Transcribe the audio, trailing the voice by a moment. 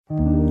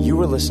You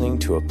are listening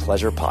to a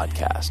Pleasure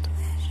podcast.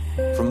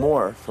 For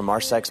more from our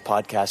Sex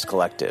Podcast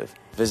Collective,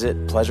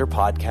 visit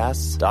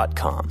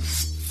pleasurepodcasts.com.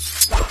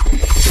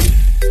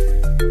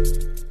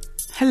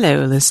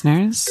 Hello,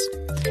 listeners.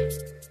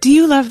 Do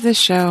you love this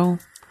show?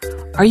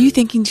 Are you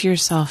thinking to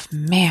yourself,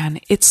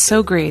 man, it's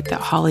so great that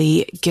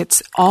Holly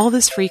gets all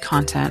this free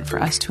content for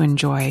us to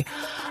enjoy.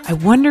 I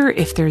wonder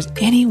if there's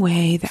any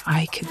way that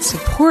I could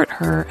support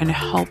her and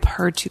help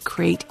her to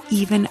create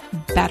even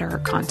better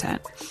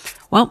content.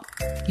 Well,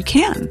 you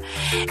can.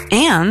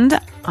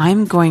 And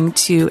I'm going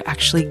to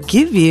actually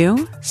give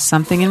you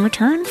something in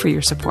return for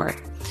your support.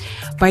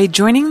 By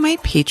joining my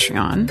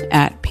Patreon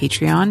at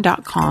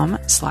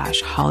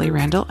patreon.com/Holly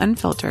Randall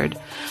Unfiltered,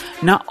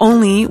 not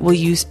only will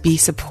you be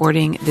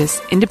supporting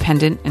this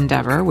independent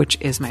endeavor, which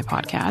is my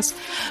podcast,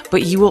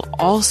 but you will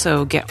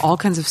also get all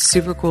kinds of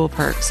super cool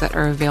perks that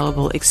are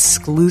available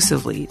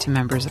exclusively to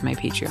members of my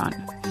Patreon.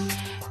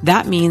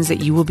 That means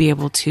that you will be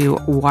able to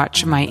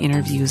watch my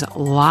interviews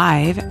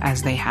live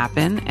as they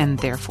happen and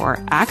therefore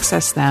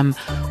access them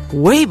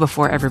way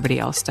before everybody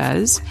else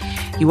does.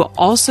 You will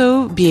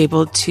also be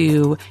able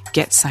to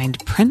get signed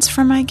prints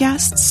from my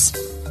guests.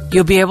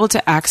 You'll be able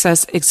to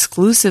access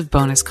exclusive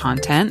bonus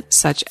content,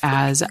 such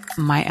as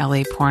My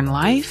LA Porn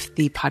Life,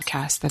 the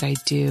podcast that I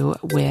do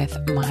with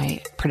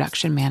my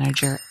production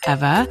manager,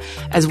 Eva,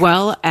 as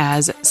well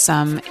as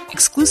some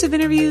exclusive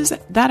interviews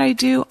that I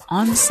do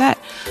on set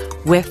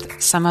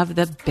with some of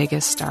the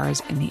biggest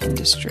stars in the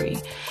industry.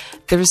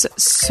 There's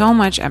so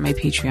much at my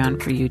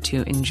Patreon for you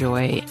to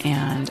enjoy,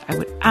 and I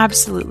would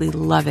absolutely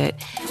love it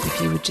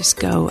if you would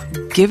just go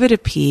give it a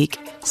peek,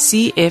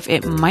 see if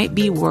it might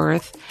be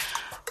worth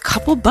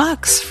couple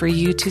bucks for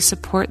you to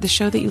support the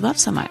show that you love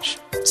so much.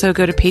 So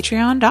go to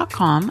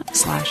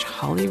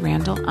patreon.com/Holly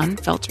Randall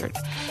Unfiltered.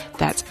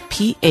 That's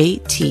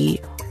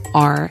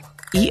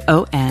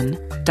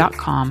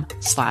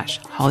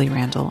patreon.com/Holly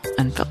Randall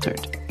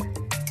Unfiltered.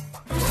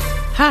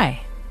 Hi,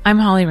 I'm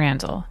Holly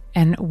Randall,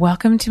 and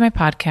welcome to my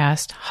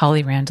podcast,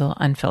 Holly Randall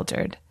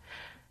Unfiltered.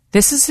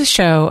 This is a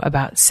show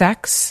about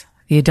sex,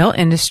 the adult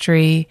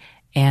industry,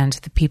 and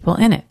the people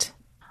in it.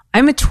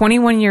 I'm a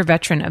 21-year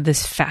veteran of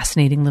this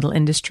fascinating little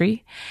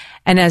industry,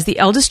 and as the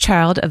eldest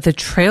child of the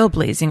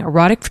trailblazing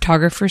erotic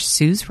photographer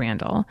Suze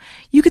Randall,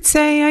 you could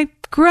say I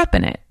grew up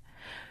in it.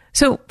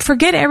 So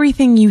forget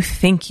everything you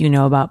think you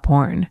know about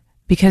porn,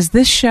 because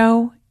this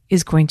show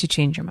is going to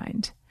change your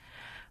mind.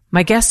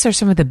 My guests are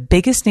some of the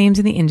biggest names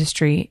in the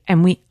industry,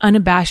 and we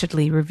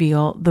unabashedly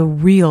reveal the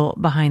real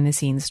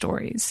behind-the-scenes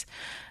stories.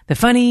 The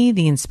funny,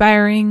 the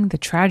inspiring, the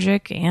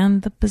tragic,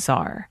 and the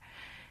bizarre.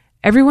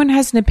 Everyone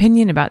has an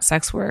opinion about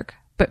sex work,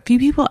 but few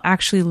people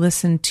actually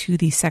listen to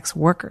the sex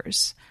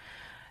workers.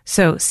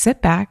 So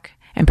sit back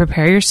and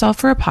prepare yourself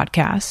for a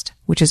podcast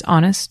which is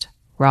honest,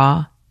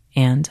 raw,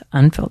 and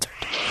unfiltered.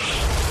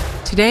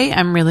 Today,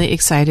 I'm really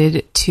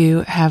excited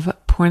to have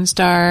porn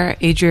star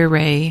Adria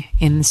Ray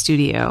in the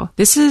studio.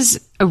 This is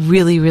a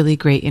really, really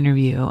great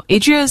interview.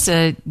 Adria is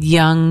a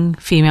young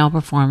female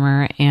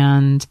performer,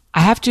 and I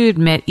have to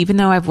admit, even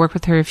though I've worked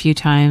with her a few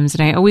times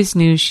and I always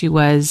knew she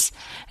was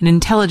an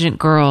intelligent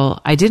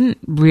girl, I didn't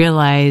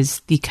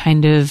realize the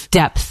kind of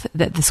depth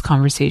that this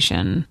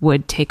conversation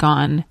would take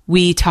on.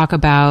 We talk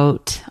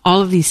about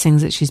all of these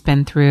things that she's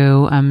been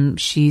through.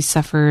 She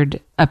suffered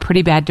a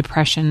pretty bad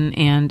depression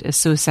and a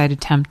suicide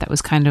attempt that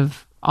was kind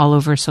of all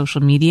over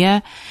social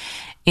media.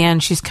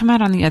 And she's come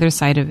out on the other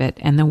side of it.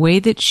 And the way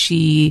that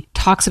she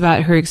talks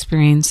about her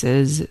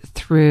experiences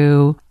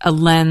through a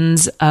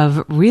lens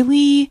of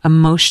really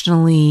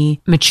emotionally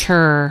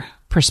mature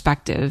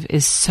perspective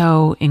is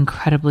so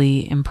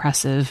incredibly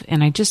impressive.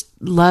 And I just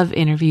love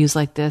interviews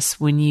like this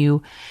when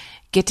you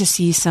get to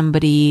see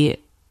somebody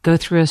go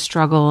through a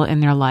struggle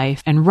in their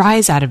life and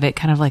rise out of it,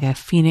 kind of like a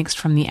phoenix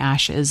from the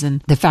ashes.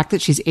 And the fact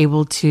that she's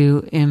able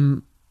to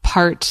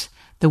impart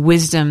the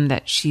wisdom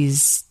that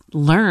she's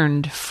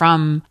learned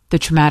from the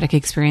traumatic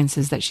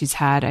experiences that she's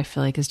had, I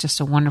feel like is just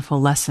a wonderful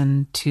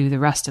lesson to the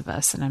rest of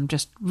us. And I'm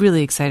just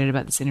really excited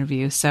about this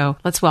interview. So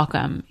let's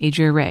welcome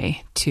Adria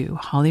Ray to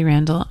Holly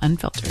Randall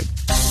Unfiltered.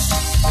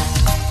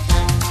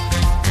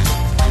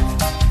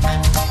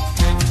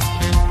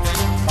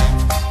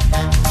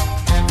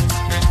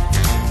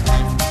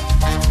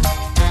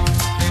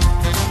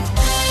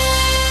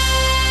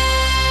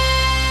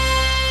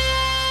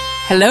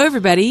 Hello,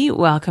 everybody.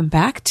 Welcome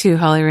back to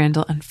Holly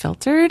Randall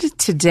Unfiltered.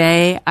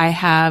 Today, I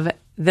have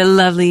the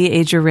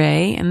lovely Adria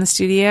Ray in the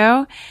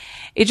studio.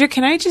 Adria,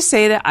 can I just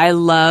say that I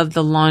love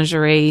the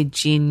lingerie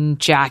jean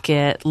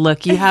jacket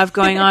look you have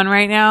going on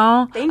right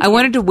now? Thank I you.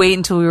 wanted to wait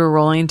until we were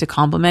rolling to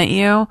compliment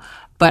you,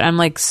 but I'm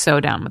like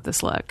so down with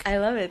this look. I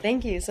love it.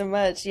 Thank you so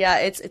much. Yeah,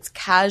 it's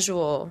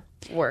casual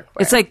workwear.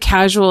 It's like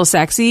casual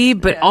sexy,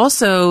 but Yeah.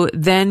 also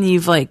then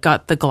you've like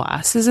got the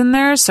glasses in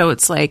there. So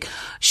it's like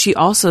she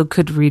also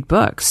could read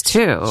books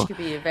too. She could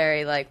be a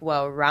very like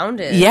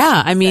well-rounded.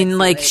 Yeah, I mean, sexy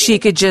like lady. she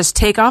could just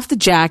take off the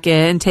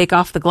jacket and take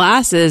off the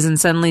glasses and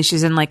suddenly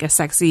she's in like a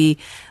sexy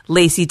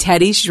lacy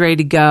teddy. She's ready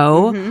to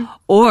go. Mm-hmm.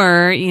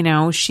 Or, you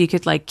know, she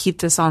could like keep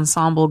this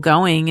ensemble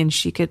going and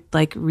she could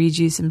like read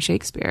you some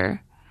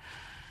Shakespeare.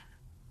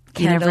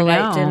 You never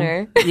Candlelight know.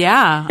 dinner.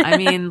 Yeah. I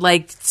mean,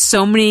 like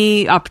so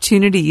many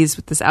opportunities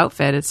with this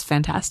outfit. It's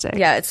fantastic.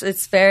 Yeah,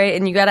 it's very,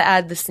 and you got to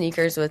add the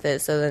sneakers with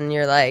it. So then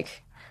you're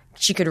like,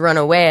 she could run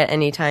away at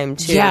any time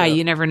too. Yeah,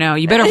 you never know.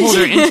 You better hold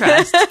her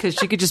interest because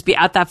she could just be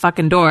out that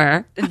fucking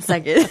door. In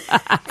seconds.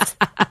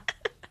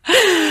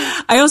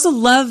 I also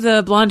love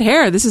the blonde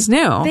hair. This is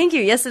new. Thank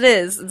you. Yes, it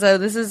is. So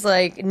this is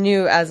like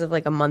new as of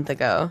like a month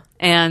ago.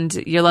 And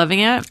you're loving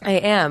it? I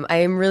am. I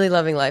am really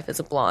loving life as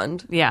a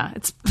blonde. Yeah,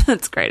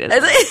 it's great. Isn't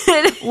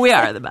it? We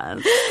are the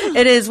best.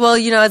 It is. Well,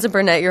 you know, as a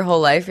brunette your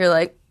whole life, you're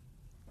like,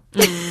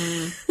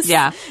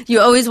 yeah. you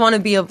always want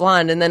to be a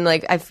blonde. And then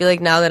like, I feel like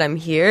now that I'm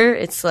here,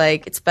 it's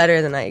like, it's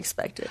better than I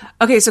expected.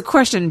 Okay, so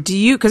question.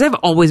 Because I've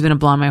always been a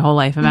blonde my whole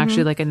life. I'm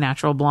actually like a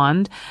natural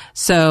blonde.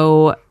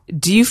 So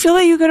do you feel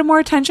that you get more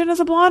attention as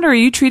a blonde or are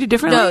you treated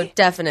differently? No,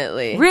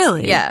 definitely.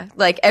 Really? Yeah.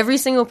 Like every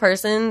single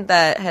person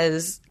that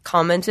has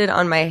commented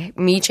on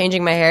me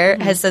changing my hair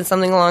has said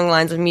something along the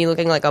lines of me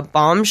looking like a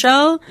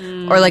bombshell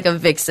or like a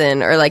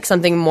vixen or like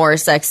something more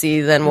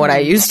sexy than what I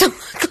used to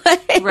look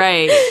like.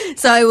 Right.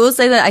 So I will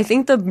say that I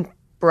think the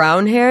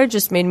brown hair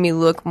just made me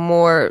look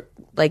more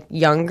like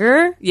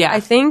younger. Yeah. I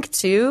think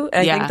too.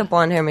 And Yeah. I think the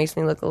blonde hair makes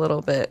me look a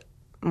little bit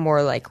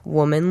more like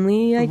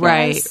womanly, I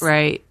guess.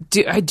 Right.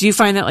 Do you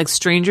find that like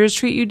strangers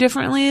treat you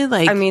differently?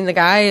 Like, I mean, the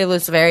guy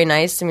was very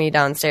nice to me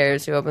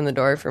downstairs who opened the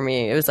door for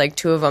me. It was like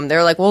two of them. They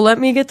were like, well, let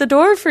me get the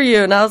door for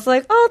you. And I was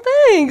like, oh,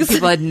 thanks.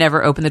 people had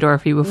never opened the door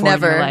for you before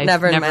in your life?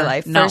 Never in my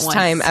life. Not First once.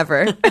 time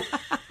ever.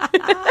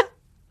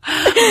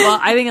 Well,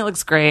 I think it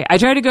looks great. I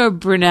tried to go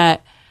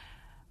brunette.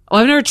 Well,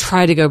 I've never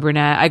tried to go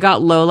brunette. I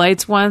got low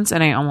lights once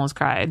and I almost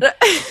cried.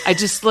 I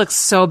just look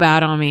so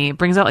bad on me. It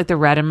brings out like the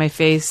red in my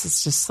face.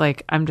 It's just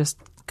like, I'm just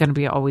going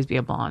to always be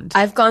a blonde.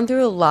 I've gone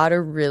through a lot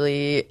of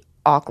really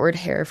awkward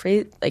hair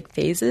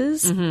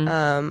phases.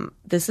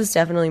 This is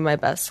definitely my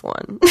best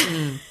one.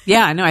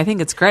 Yeah, no, I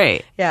think it's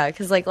great. Yeah,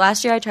 because like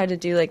last year I tried to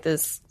do like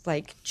this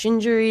like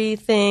gingery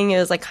thing. It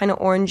was like kind of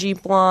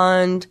orangey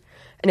blonde,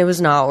 and it was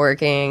not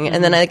working.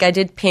 And then I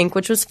did pink,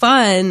 which was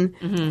fun,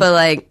 but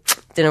like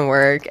didn't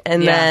work.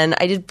 And then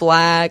I did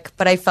black,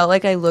 but I felt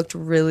like I looked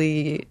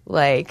really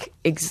like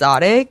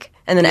exotic.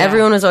 And then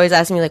everyone was always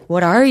asking me like,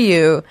 "What are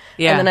you?"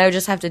 Yeah. And then I would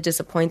just have to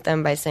disappoint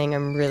them by saying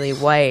I'm really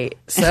white.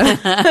 So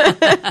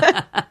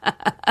I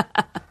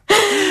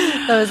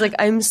was like,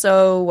 I'm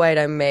so white,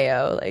 I'm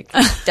mayo, like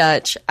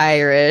Dutch,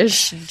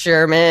 Irish,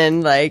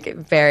 German, like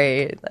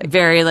very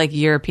like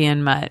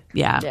European mutt.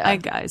 Yeah.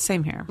 Yeah.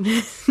 Same here.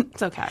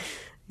 It's okay.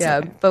 yeah.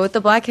 Okay. But with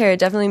the black hair, it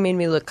definitely made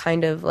me look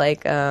kind of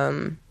like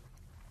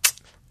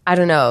I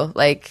don't know,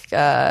 like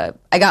I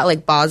got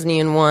like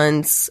Bosnian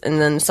once, and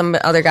then some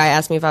other guy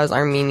asked me if I was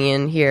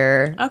Armenian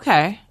here.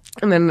 Okay.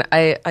 And then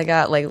I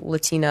got like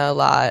Latina a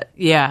lot,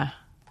 Yeah.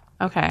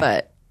 Okay.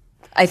 but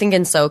I think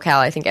in SoCal,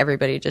 I think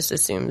everybody just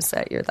assumes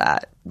that you're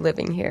that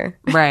living here.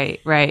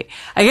 Right. I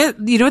guess,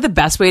 you know what the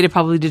best way to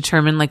probably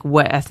determine like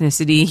what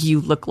ethnicity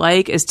you look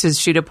like is to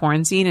shoot a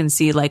porn scene and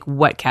see like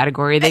what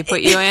category they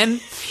put you in.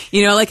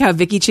 You know, like how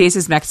Vicky Chase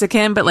is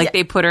Mexican, but like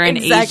they put her in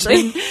exactly.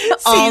 Asian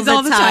scenes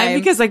all the time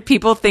because like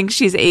people think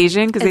she's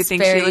Asian because they It's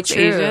think she very looks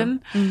true.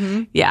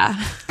 Asian. Yeah.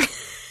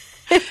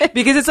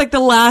 Because it's like the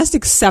last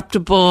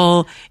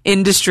acceptable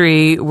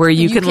industry where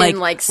you can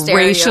like stereotype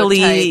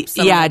racially,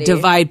 somebody.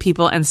 divide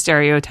people and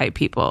stereotype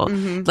people.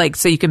 Like,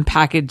 so you can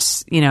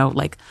package, you know,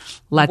 like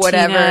Latinas,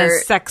 Whatever.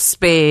 sex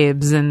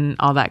babes and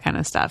all that kind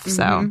of stuff.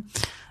 So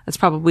that's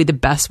probably the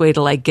best way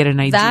to like get an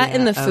idea. That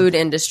in the of- food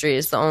industry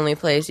is the only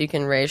place you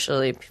can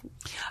racially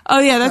Oh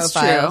yeah, that's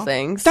profile true.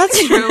 things.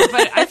 That's true.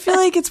 But I feel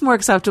like it's more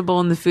acceptable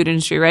in the food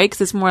industry, right?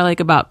 Because it's more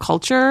like about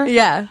culture.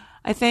 Yeah.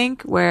 I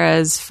think.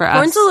 Whereas for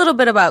Porn's us, a little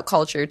bit about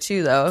culture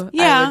too, though,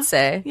 I would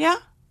say. Yeah.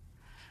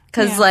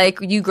 Because, like,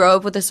 you grow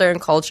up with a certain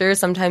culture,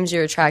 sometimes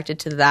you're attracted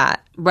to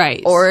that.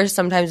 Right. Or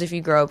sometimes if you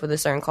grow up with a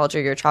certain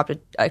culture, you're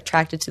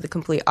attracted to the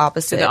complete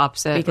opposite. To the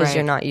opposite, because right.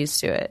 you're not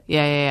used to it.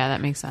 Yeah,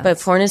 that makes sense. But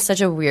porn is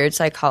such a weird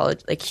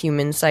psychology, like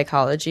human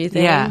psychology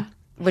thing. Yeah.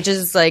 Which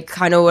is, like,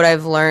 kind of what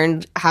I've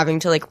learned having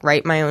to, like,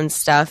 write my own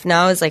stuff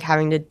now is, like,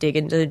 having to dig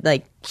into,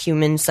 like,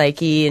 human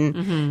psyche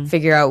and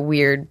figure out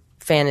weird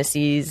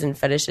fantasies and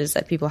fetishes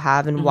that people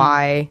have and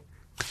why.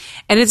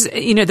 And it's,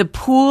 you know, the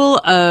pool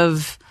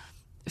of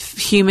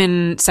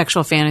human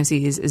sexual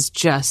fantasies is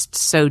just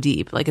so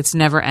deep. Like, it's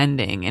never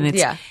ending. And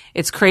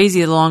it's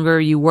crazy. The longer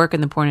you work in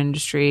the porn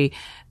industry,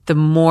 the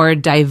more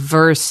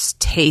diverse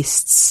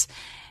tastes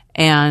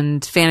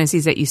and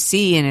fantasies that you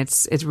see. And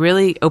it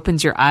really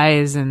opens your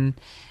eyes. And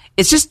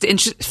it's just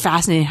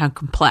fascinating how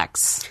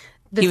complex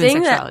The human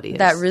thing sexuality is.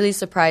 that really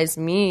surprised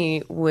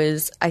me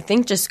was, I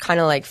think, just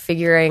kind of like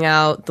figuring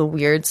out the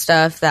weird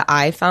stuff that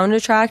I found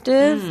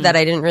attractive that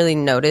I didn't really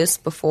notice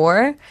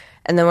before.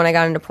 And then when I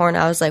got into porn,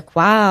 I was like,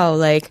 wow,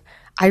 like,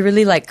 I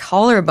really like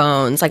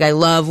collarbones. Like, I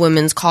love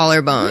women's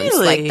collarbones.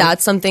 Really? Like,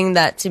 that's something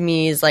that to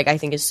me is like, I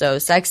think is so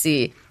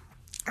sexy.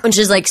 Which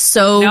is like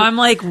so. Now I'm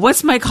like,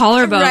 what's my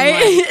collarbone right?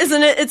 like?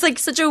 Isn't it? It's like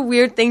such a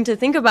weird thing to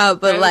think about,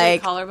 but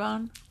like,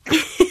 collarbone?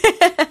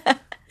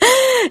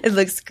 it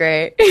looks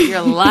great. You're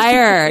a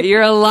liar.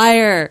 You're a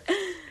liar.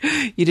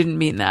 You didn't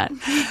mean that.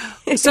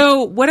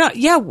 So what else?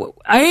 Yeah,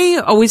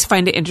 I always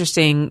find it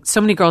interesting.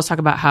 So many girls talk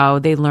about how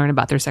they learn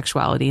about their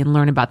sexuality and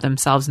learn about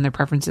themselves and their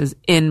preferences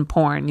in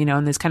porn, you know,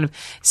 in this kind of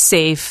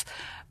safe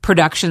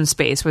production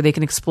space where they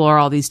can explore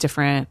all these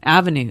different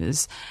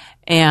avenues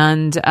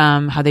and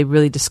how they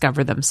really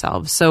discover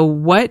themselves. So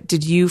what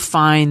did you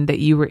find that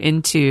you were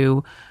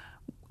into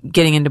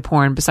getting into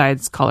porn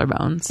besides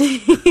collarbones?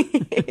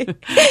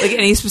 Like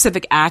any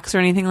specific acts or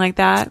anything like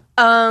that?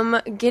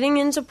 Getting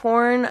into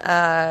porn,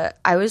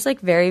 I was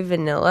like very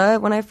vanilla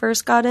when I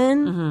first got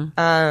in.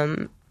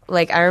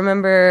 Like I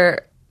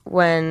remember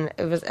when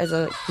it was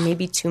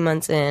maybe 2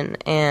 months in,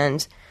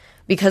 and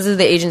because of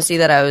the agency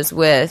that I was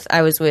with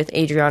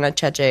Adriana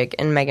Chechik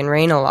and Megan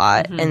Rain a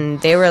lot, and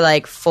they were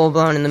like full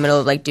blown in the middle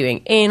of like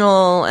doing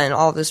anal and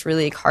all this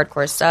really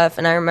hardcore stuff.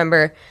 And I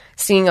remember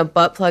seeing a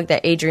butt plug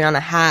that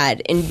Adriana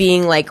had and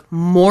being like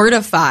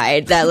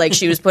mortified that like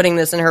she was putting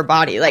this in her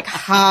body. Like,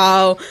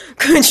 how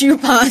could you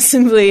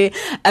possibly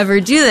ever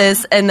do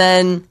this? And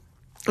then,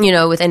 you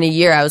know, within a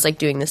year I was like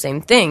doing the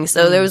same thing.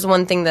 So there was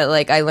one thing that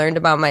like I learned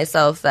about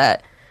myself,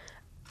 that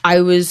I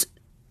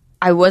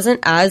wasn't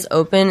as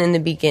open in the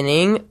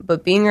beginning,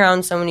 but being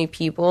around so many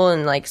people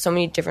and like so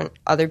many different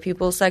other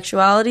people's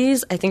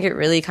sexualities, I think it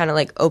really kind of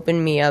like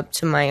opened me up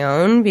to my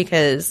own,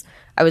 because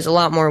I was a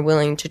lot more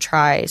willing to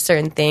try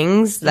certain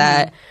things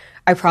that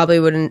I probably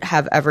wouldn't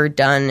have ever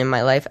done in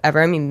my life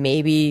ever. I mean,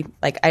 maybe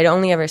like I'd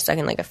only ever stuck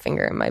in like a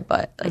finger in my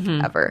butt like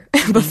ever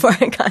before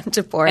I got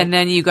into porn. And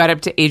then you got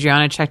up to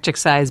Adriana Chechik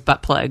size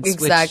butt plugs.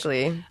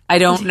 Exactly. Which I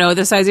don't know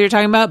the size that you're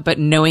talking about, but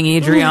knowing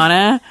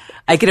Adriana,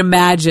 I can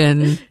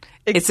imagine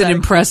it's an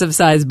impressive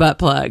size butt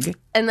plug.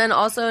 And then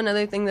also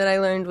another thing that I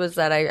learned was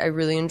that I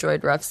really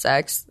enjoyed rough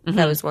sex.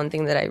 That was one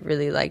thing that I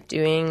really liked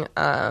doing.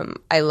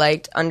 I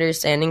liked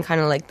understanding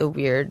kind of like the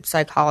weird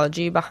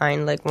psychology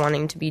behind like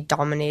wanting to be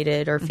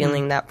dominated or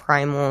feeling that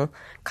primal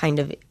kind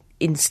of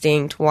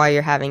instinct while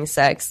you're having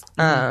sex.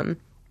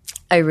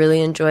 I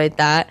really enjoyed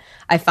that.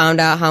 I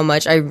found out how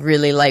much I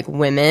really like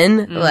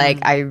women. Like,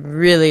 I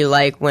really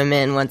like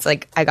women. Once,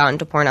 like, I got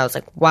into porn, I was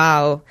like,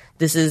 wow,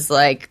 this is,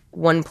 like,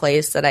 one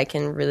place that I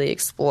can really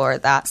explore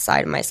that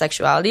side of my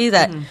sexuality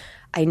that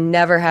I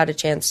never had a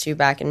chance to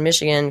back in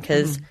Michigan,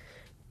 because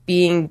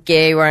being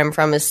gay where I'm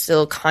from is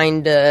still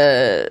kind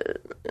of...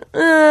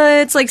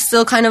 it's, like,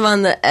 still kind of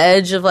on the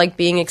edge of, like,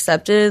 being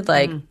accepted.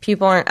 Like,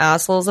 people aren't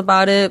assholes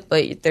about it,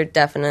 but they're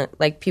definite...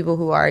 Like, people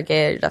who are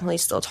gay are definitely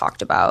still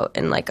talked about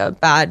in, like, a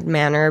bad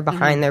manner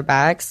behind their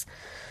backs.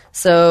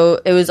 So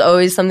it was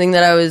always something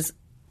that I was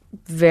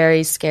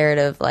very scared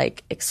of,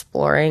 like,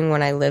 exploring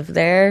when I lived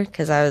there,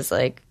 because I was,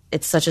 like,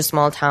 it's such a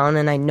small town,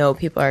 and I know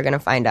people are going to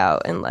find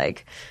out, and,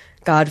 like...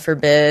 God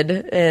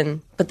forbid.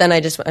 But then I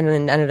just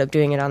ended up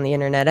doing it on the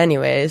internet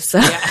anyways. So.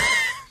 Yeah.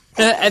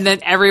 And then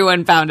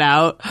everyone found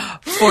out,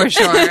 for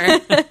sure.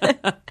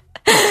 But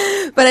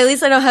at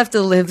least I don't have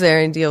to live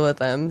there and deal with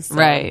them. So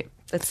right.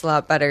 It's a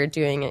lot better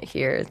doing it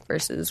here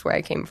versus where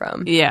I came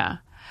from. Yeah.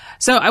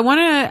 So I want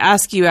to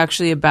ask you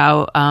actually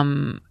about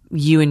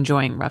you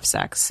enjoying rough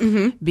sex.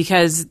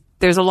 Because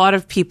there's a lot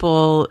of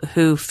people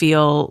who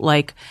feel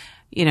like,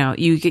 you know,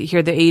 you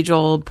hear the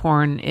age-old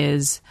porn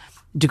is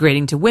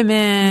degrading to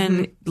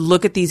women.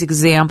 Look at these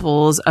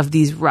examples of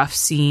these rough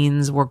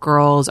scenes where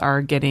girls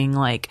are getting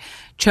like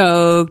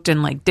choked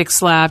and like dick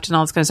slapped and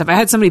all this kind of stuff. I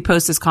had somebody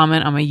post this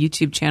comment on my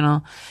YouTube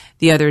channel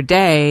the other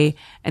day,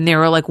 and they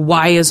were like,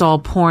 why is all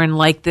porn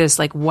like this?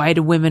 Like, why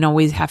do women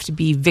always have to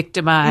be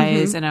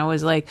victimized? And I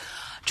was like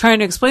trying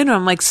to explain to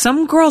them, like,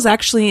 some girls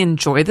actually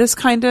enjoy this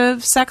kind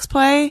of sex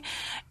play.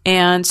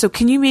 And so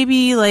can you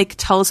maybe like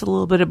tell us a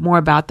little bit more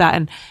about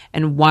that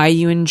and why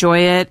you enjoy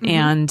it?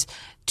 And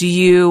do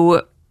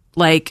you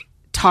like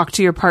talk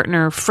to your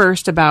partner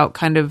first about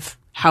kind of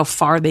how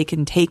far they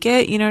can take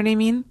it? You know what I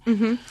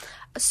mean?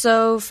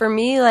 So for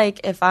me,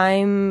 like if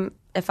I'm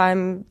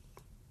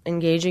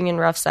engaging in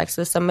rough sex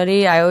with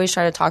somebody, I always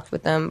try to talk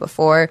with them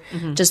before,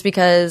 just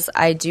because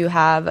I do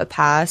have a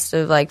past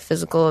of like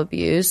physical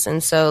abuse.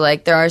 And so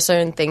like there are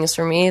certain things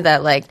for me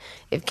that like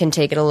it can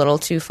take it a little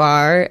too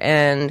far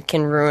and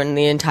can ruin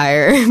the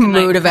entire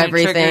mood of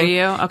everything. Trigger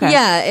you? Okay.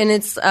 Yeah. And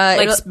it's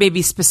like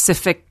maybe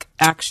specific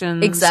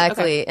actions.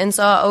 Exactly. Okay. And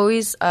so I'll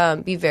always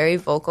be very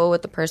vocal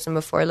with the person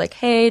before, like,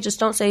 hey, just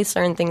don't say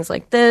certain things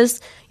like this,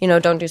 you know,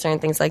 don't do certain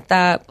things like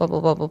that, blah, blah,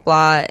 blah, blah,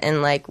 blah.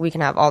 And like, we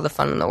can have all the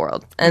fun in the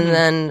world. And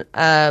then,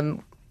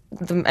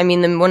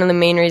 one of the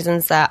main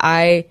reasons that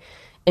I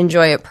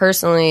enjoy it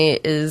personally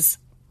is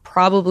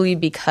probably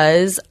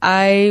because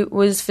I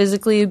was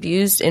physically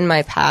abused in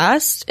my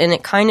past, and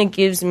it kind of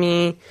gives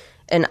me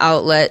an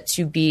outlet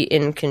to be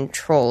in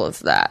control of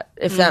that,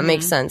 if that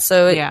makes sense.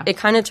 So it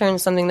kind of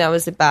turns something that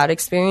was a bad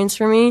experience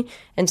for me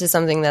into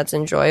something that's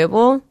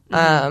enjoyable.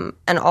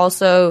 And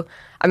also,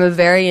 I'm a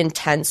very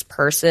intense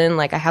person.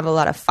 Like, I have a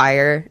lot of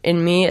fire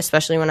in me,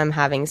 especially when I'm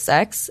having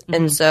sex.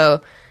 And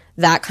so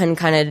that can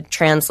kind of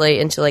translate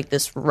into like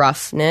this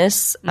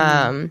roughness.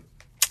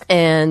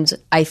 And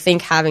I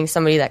think having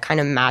somebody that kind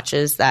of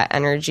matches that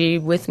energy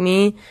with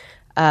me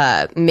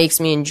makes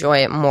me enjoy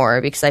it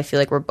more because I feel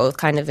like we're both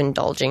kind of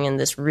indulging in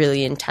this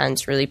really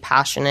intense, really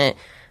passionate,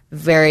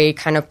 very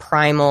kind of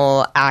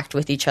primal act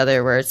with each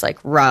other where it's like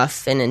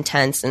rough and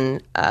intense.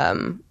 And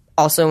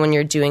also when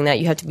you're doing that,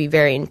 you have to be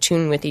very in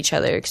tune with each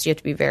other because you have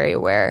to be very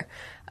aware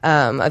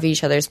of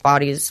each other's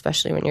bodies,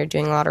 especially when you're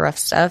doing a lot of rough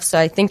stuff. So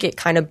I think it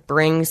kind of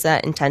brings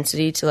that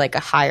intensity to like a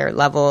higher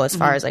level as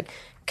far as like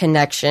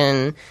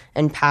connection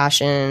and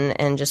passion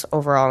and just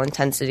overall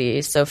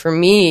intensity. So for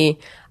me,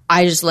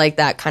 I just like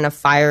that kind of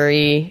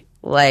fiery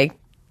like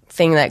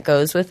thing that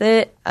goes with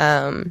it.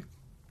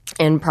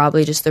 And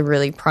probably just the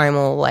really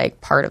primal like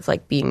part of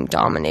like being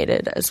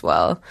dominated as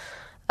well.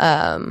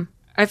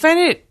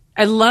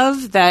 I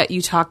love that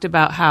you talked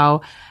about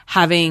how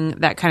having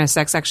that kind of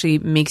sex actually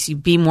makes you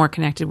be more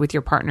connected with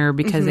your partner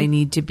because they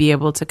need to be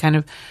able to kind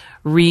of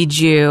read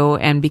you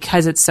and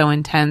because it's so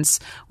intense.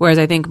 Whereas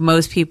I think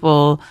most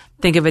people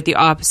think of it the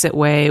opposite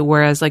way,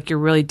 whereas like you're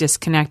really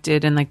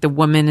disconnected and like the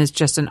woman is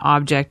just an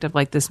object of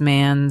like this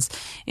man's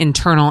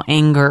internal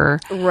anger.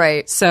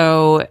 Right.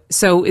 So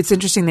it's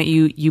interesting that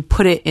you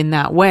put it in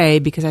that way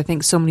because I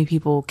think so many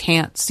people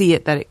can't see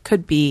it that it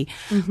could be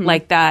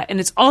like that. And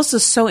it's also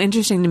so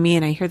interesting to me,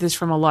 and I hear this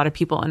from a lot of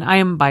people, and I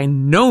am by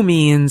no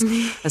means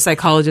a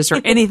psychologist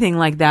or anything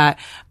like that,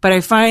 but I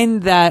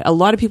find that a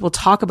lot of people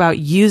talk about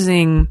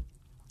using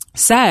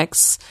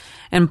sex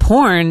and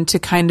porn to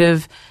kind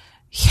of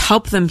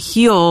help them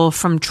heal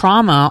from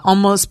trauma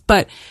almost,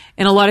 but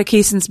in a lot of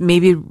cases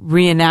maybe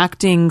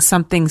reenacting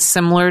something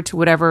similar to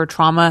whatever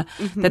trauma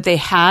that they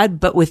had,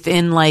 but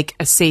within like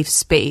a safe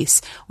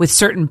space with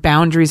certain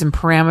boundaries and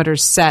parameters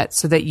set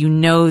so that you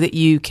know that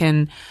you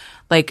can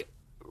like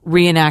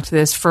reenact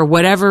this for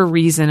whatever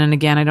reason. And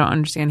again, I don't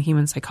understand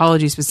human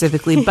psychology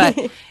specifically, but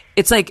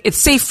it's like it's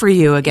safe for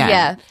you again.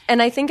 Yeah,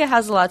 and I think it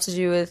has a lot to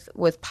do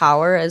with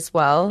power as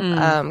well,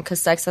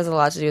 because sex has a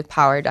lot to do with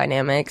power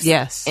dynamics.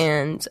 Yes,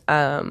 and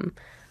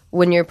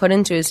when you're put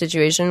into a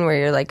situation where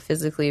you're like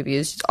physically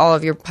abused, all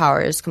of your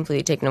power is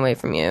completely taken away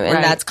from you,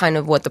 and that's kind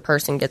of what the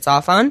person gets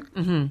off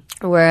on.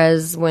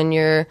 Whereas when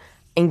you're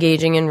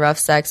engaging in rough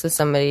sex with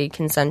somebody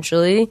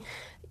consensually,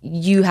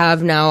 you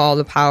have now all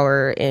the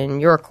power in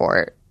your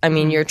court. I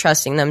mean, you're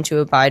trusting them to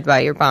abide by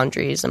your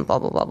boundaries and blah,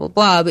 blah, blah, blah,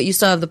 blah, but you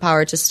still have the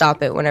power to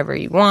stop it whenever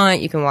you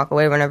want. You can walk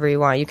away whenever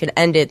you want. You can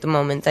end it the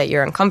moment that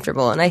you're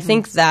uncomfortable. And I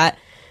think that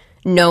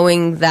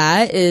knowing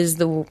that is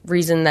the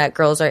reason that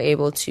girls are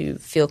able to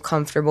feel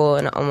comfortable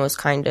and almost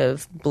kind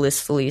of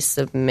blissfully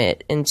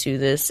submit into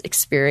this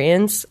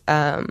experience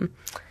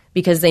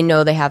because they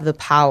know they have the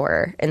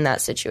power in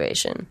that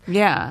situation.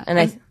 Yeah.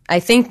 And I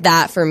think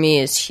that for me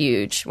is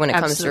huge when it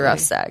comes to rough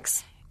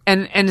sex.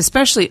 And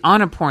especially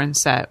on a porn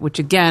set, which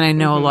again, I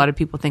know a lot of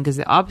people think is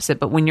the opposite,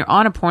 but when you're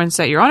on a porn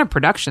set, you're on a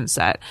production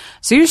set.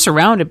 So you're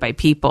surrounded by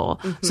people.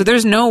 So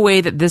there's no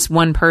way that this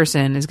one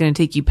person is going to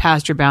take you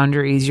past your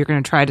boundaries. You're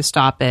going to try to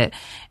stop it.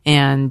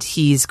 And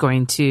he's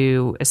going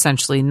to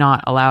essentially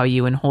not allow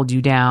you and hold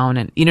you down.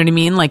 And you know what I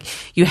mean? Like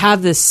you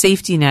have this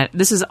safety net.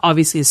 This is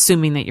obviously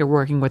assuming that you're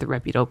working with a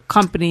reputable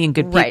company and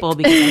good people,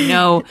 because I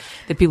know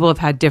that people have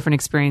had different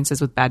experiences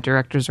with bad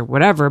directors or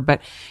whatever.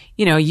 But,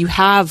 you know, you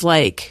have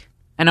like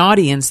an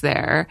audience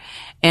there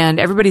and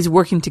everybody's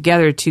working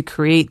together to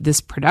create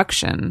this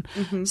production.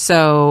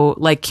 So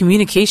like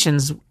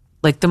communication's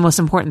like the most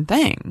important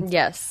thing.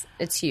 Yes,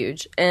 it's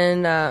huge.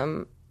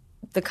 And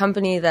the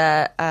company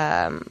that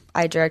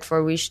I direct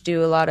for, we should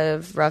do a lot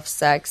of rough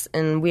sex,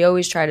 and we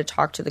always try to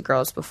talk to the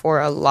girls before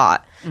a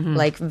lot.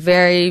 Like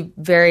very,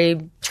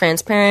 very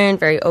transparent,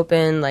 very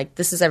open, like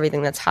this is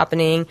everything that's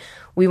happening.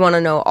 We want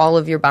to know all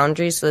of your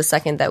boundaries, so the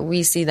second that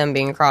we see them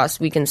being crossed,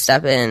 we can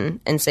step in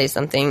and say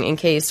something in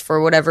case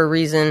for whatever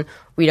reason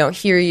we don't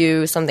hear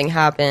you, something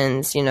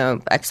happens, you know,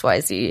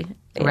 XYZ.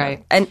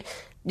 Right. And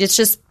it's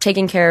just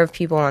taking care of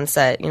people on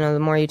set. You know,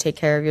 the more you take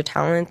care of your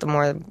talent, the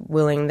more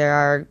willing they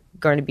are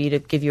going to be to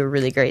give you a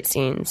really great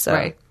scene. So.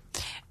 Right.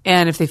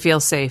 And if they feel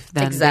safe,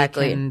 then they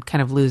can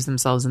kind of lose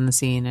themselves in the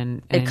scene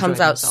and it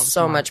comes out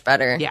so much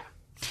better. Yeah.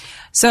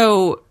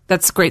 So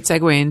that's a great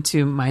segue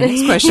into my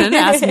next question,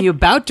 asking you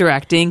about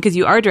directing, because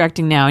you are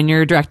directing now and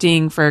you're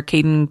directing for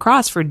Caden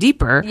Cross for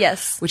Deeper.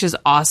 Yes. Which is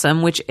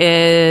awesome, which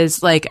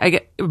is like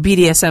a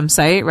BDSM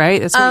site,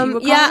 right? That's what you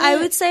would call it? I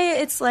would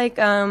say it's like,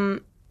 I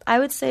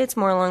would say it's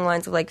more along the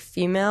lines of like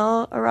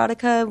female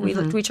erotica.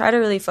 We try to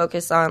really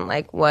focus on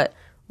like what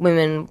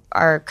women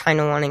are kind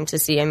of wanting to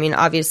see. I mean,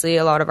 obviously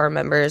a lot of our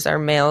members are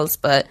males,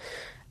 but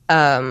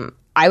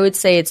I would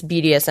say it's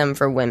BDSM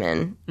for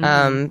women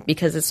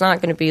because it's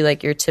not going to be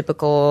like your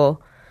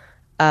typical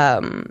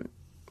woman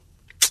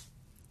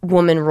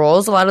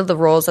roles. A lot of the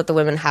roles that the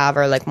women have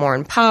are like more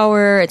in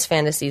power. It's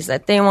fantasies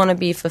that they want to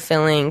be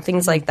fulfilling,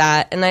 things like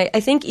that. And I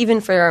think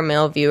even for our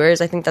male viewers,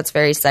 I think that's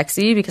very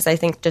sexy because I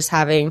think just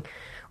having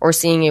or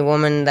seeing a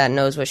woman that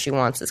knows what she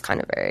wants is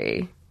kind of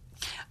very...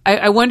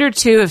 I wonder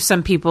too if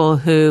some people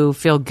who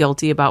feel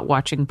guilty about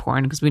watching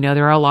porn, because we know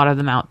there are a lot of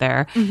them out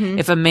there,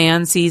 if a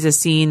man sees a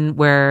scene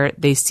where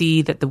they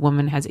see that the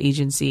woman has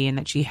agency and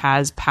that she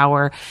has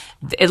power,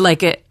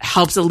 it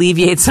helps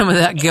alleviate some of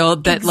that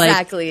guilt that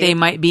Exactly. they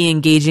might be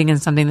engaging in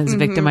something that's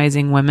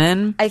victimizing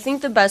women. I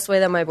think the best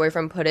way that my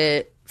boyfriend put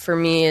it for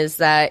me is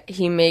that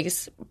he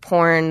makes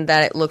porn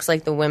that it looks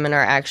like the women are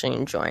actually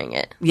enjoying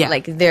it. Yeah.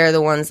 Like they're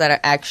the ones that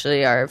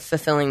are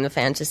fulfilling the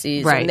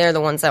fantasies, right. and they're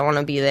the ones that want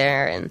to be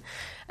there. And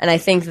I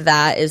think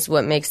that is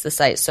what makes the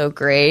site so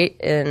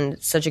great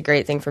and such a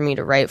great thing for me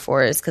to write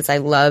for, is because I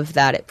love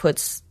that it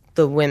puts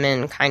the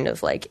women kind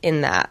of like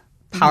in that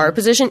power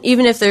position.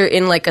 Even if they're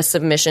in like a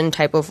submission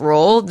type of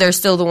role, they're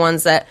still the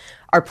ones that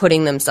are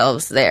putting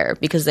themselves there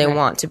because they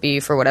want to be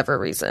for whatever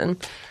reason.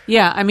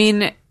 Yeah, I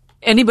mean,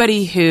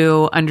 anybody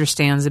who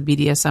understands the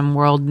BDSM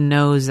world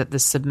knows that the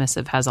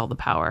submissive has all the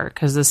power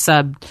because the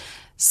sub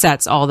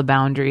sets all the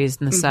boundaries,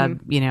 and the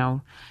sub,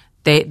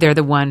 they're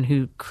the one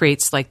who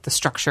creates like the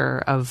structure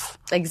of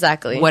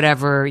exactly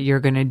whatever you're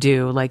going to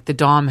do. Like the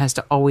dom has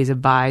to always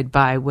abide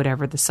by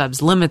whatever the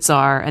sub's limits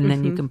are, and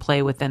then you can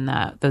play within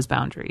those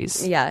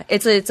boundaries. Yeah,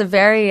 it's like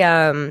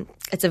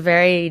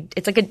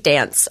a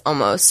dance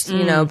almost,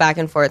 back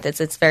and forth.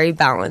 It's very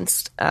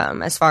balanced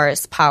as far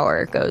as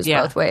power goes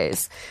both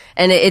ways.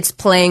 And it's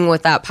playing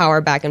with that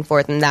power back and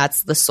forth, and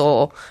that's the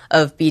soul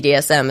of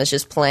BDSM, is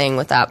just playing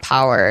with that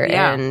power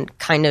and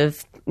kind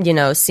of,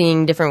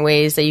 seeing different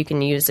ways that you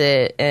can use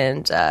it.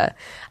 And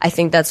I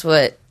think that's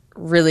what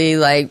really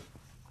like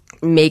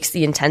makes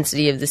the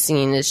intensity of the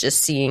scene, is just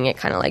seeing it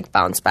kind of like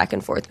bounce back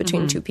and forth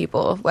between two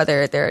people,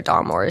 whether they're a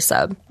dom or a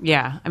sub.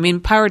 Yeah. I mean,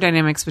 power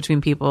dynamics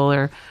between people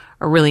are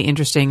really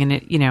interesting, and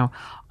it,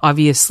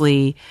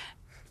 obviously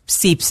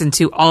seeps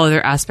into all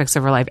other aspects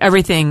of our life.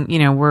 Everything,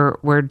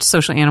 we're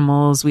social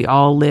animals. We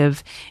all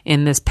live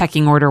in this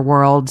pecking order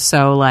world.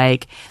 So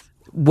like,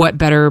 what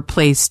better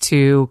place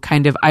to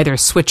kind of either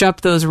switch up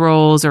those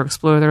roles or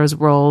explore those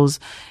roles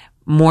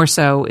more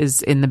so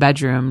is in the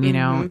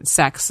bedroom.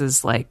 Sex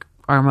is like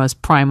our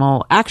most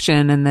primal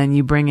action, and then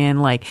you bring in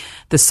like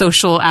the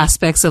social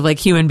aspects of like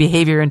human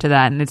behavior into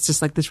that, and it's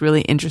just like this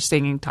really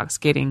interesting,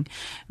 intoxicating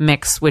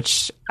mix,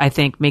 which I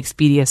think makes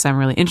BDSM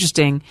really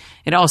interesting.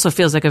 It also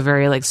feels like a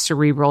very like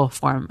cerebral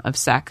form of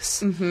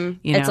sex.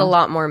 It's a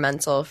lot more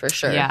mental for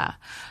sure. Yeah.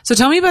 So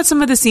tell me about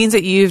some of the scenes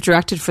that you've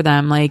directed for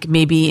them, like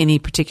maybe any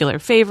particular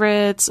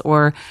favorites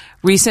or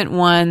recent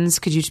ones.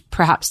 Could you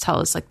perhaps tell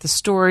us like the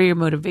story or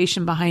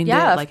motivation behind it,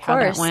 like how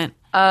that went?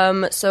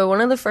 So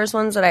one of the first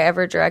ones that I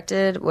ever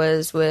directed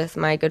was with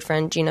my good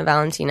friend Gina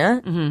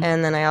Valentina, and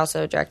then I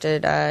also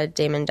directed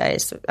Damon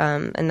Dice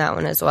in that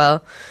one as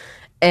well.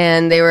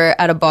 And they were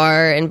at a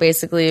bar, and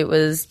basically it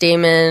was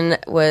Damon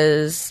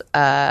was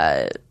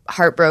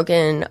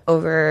heartbroken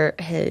over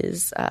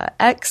his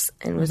ex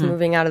and was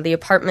moving out of the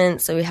apartment.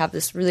 So we have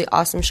this really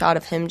awesome shot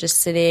of him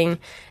just sitting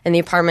in the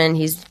apartment.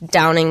 He's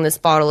downing this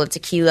bottle of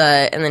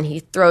tequila, and then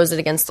he throws it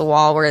against the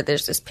wall where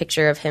there's this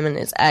picture of him and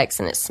his ex,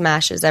 and it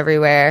smashes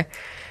everywhere.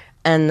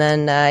 And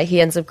then he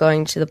ends up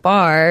going to the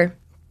bar,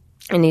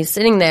 and he's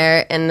sitting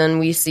there, and then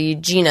we see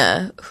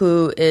Gina,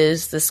 who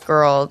is this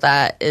girl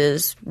that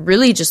is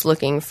really just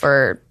looking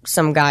for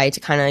some guy to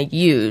kind of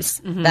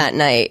use that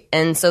night.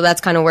 And so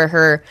that's kind of where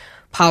her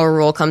power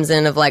role comes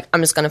in, of like,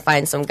 I'm just going to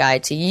find some guy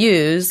to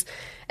use.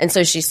 And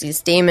so she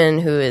sees Damon,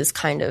 who is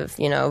kind of,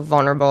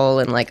 vulnerable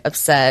and like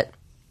upset,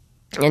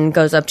 and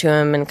goes up to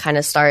him and kind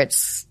of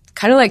starts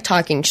kind of like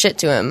talking shit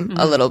to him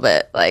a little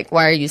bit, like,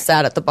 why are you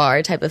sad at the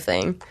bar type of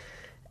thing.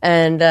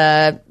 And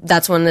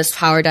that's when this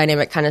power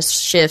dynamic kind of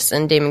shifts,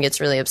 and Damon gets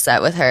really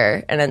upset with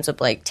her and ends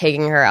up like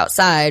taking her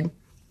outside.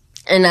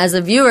 And as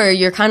a viewer,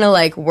 you're kind of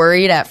like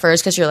worried at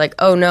first, because you're like,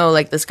 oh no,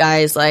 like this guy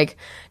is like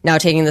now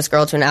taking this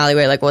girl to an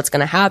alleyway, like what's going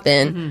to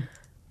happen?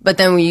 But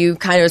then you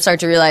kind of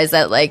start to realize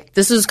that like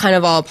this is kind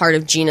of all part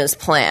of Gina's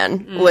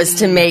plan, was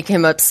to make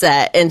him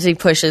upset and to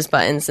push his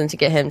buttons and to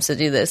get him to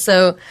do this.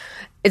 So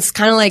it's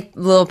kind of like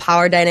little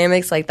power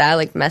dynamics like that,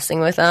 like messing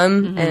with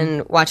them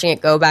and watching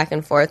it go back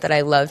and forth, that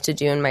I love to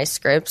do in my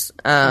scripts.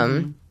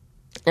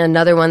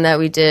 Another one that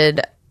we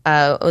did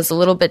was a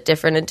little bit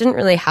different. It didn't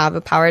really have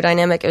a power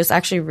dynamic. It was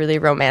actually really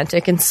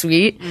romantic and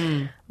sweet.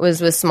 Was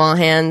with Small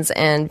Hands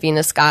and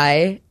Venus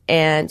Sky.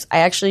 And I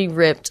actually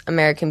ripped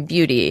American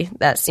Beauty,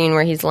 that scene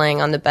where he's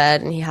laying on the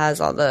bed and he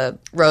has all the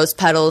rose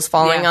petals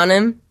falling on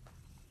him.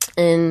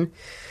 And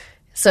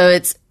so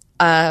it's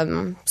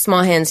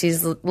Small Hands,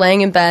 he's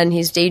laying in bed and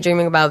he's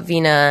daydreaming about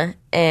Vina,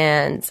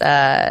 and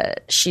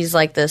she's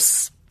like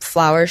this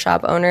flower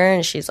shop owner,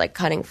 and she's like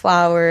cutting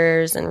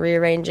flowers and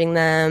rearranging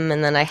them.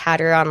 And then I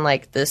had her on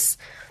like this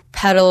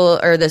petal,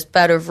 or this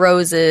bed of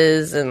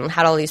roses, and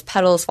had all these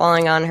petals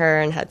falling on her,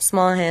 and had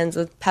Small Hands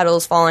with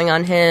petals falling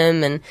on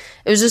him. And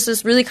it was just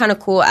this really kind of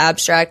cool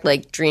abstract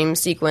like dream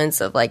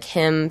sequence of like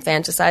him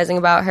fantasizing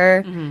about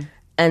her.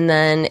 And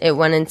then it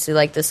went into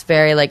like this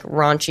very like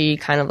raunchy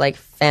kind of like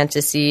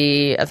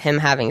fantasy of him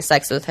having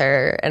sex with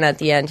her. And at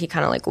the end, he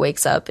kind of like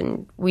wakes up,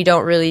 and we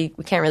can't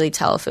really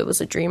tell if it was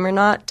a dream or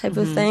not type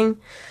of thing.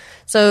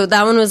 So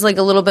that one was like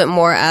a little bit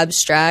more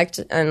abstract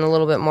and a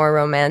little bit more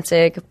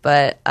romantic,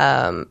 but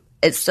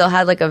it still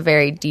had like a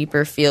very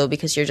deeper feel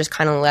because you're just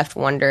kind of left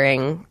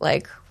wondering,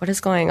 like, what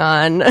is going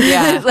on?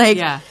 Yeah, like,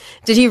 yeah.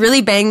 Did he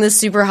really bang this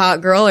super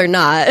hot girl or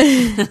not?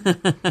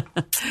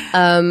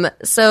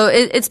 So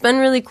it's been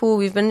really cool.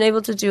 We've been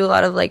able to do a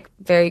lot of like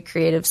very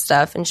creative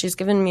stuff, and she's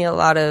given me a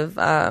lot of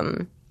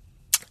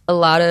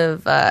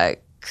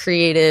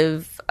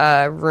creative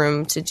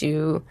room to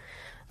do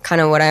kind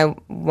of what I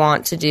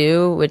want to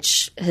do,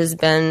 which has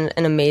been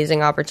an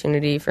amazing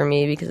opportunity for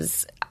me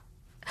because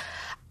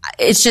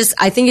it's just,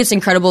 I think it's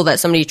incredible that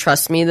somebody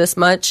trusts me this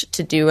much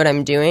to do what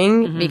I'm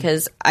doing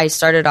because I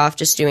started off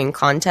just doing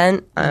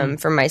content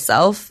for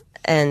myself.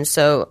 And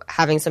so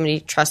having somebody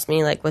trust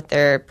me like with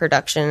their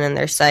production and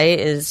their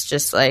site is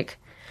just like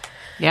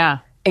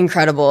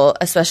incredible,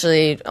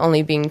 especially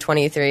only being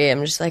 23.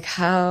 I'm just like,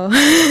 how?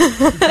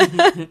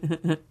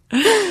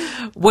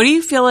 What do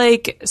you feel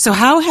like? So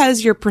how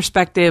has your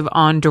perspective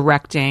on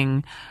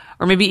directing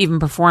or maybe even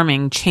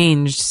performing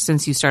changed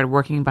since you started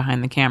working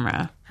behind the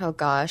camera? Oh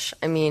gosh.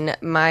 I mean,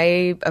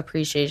 my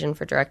appreciation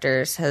for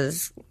directors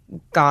has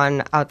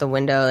gone out the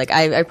window. Like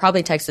I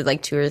probably texted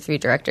like 2 or 3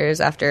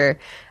 directors after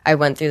I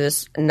went through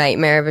this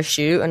nightmare of a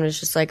shoot and was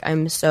just like,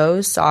 I'm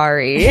so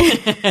sorry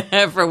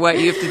for what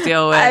you have to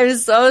deal with. I'm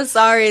so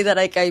sorry that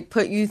like I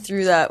put you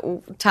through that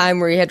time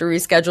where you had to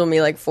reschedule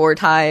me like 4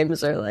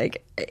 times, or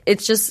like,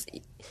 it's just,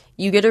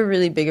 you get a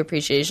really big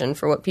appreciation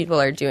for what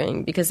people are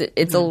doing because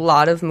it's a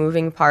lot of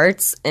moving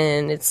parts,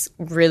 and it's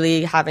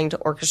really having to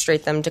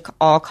orchestrate them to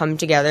all come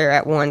together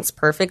at once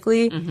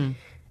perfectly.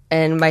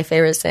 And my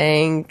favorite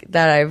saying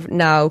that I've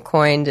now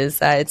coined is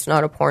that it's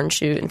not a porn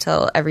shoot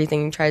until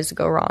everything tries to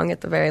go wrong at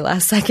the very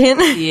last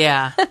second.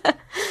 Yeah.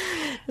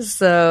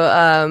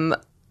 So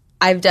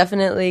I've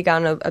definitely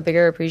gotten a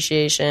bigger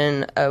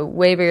appreciation, a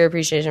way bigger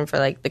appreciation for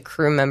like the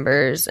crew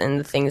members and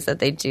the things that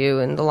they do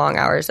and the long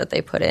hours that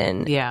they put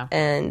in. Yeah.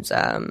 And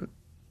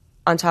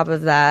on top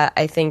of that,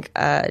 I think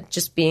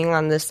just being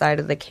on this side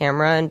of the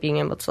camera and being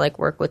able to like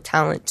work with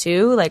talent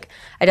too, like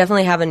I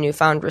definitely have a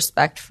newfound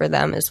respect for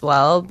them as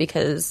well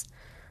because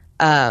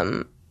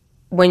when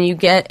you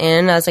get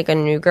in as like a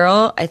new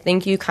girl, I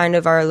think you kind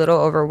of are a little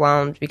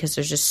overwhelmed because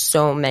there's just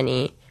so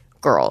many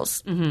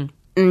girls.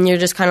 And you're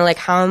just kind of like,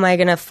 how am I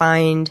going to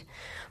find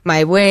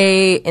my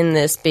way in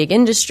this big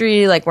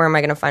industry? Like, where am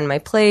I going to find my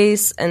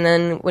place? And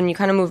then when you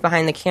kind of move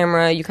behind the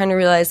camera, you kind of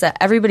realize that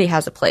everybody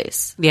has a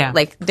place. Yeah.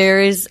 Like, there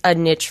is a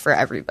niche for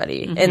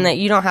everybody. And that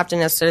you don't have to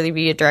necessarily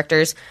be a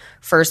director's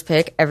first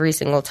pick every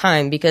single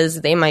time because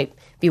they might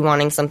be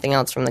wanting something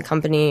else from the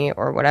company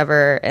or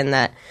whatever, and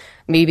that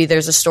maybe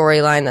there's a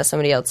storyline that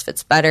somebody else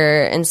fits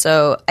better. And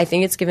so I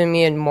think it's given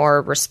me a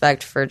more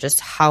respect for just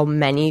how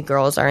many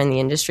girls are in the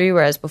industry,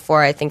 whereas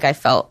before I think I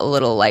felt a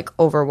little like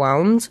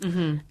overwhelmed.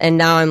 And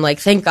now I'm like,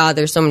 thank God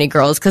there's so many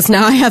girls because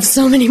now I have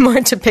so many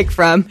more to pick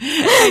from.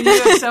 And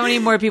you have so many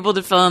more people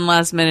to fill in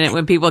last minute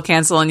when people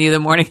cancel on you the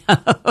morning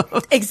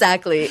of.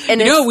 Exactly.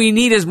 And you know what we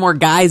need is more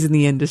guys in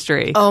the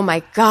industry. Oh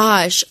my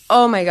gosh.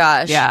 Oh my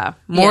gosh. Yeah.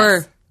 More.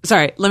 Yes.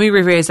 Sorry, let me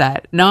rephrase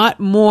that. Not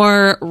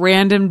more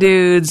random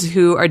dudes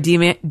who are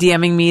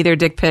DMing me their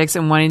dick pics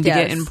and wanting to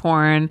get in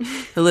porn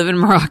who live in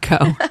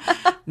Morocco.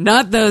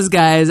 Not those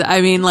guys.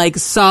 I mean, like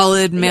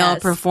solid male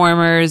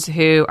performers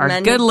who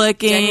are good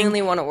looking.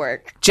 Genuinely want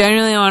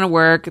to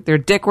work. Their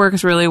dick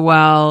works really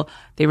well.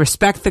 They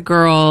respect the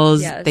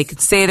girls. Yes. They can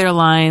say their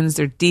lines.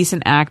 They're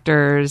decent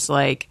actors.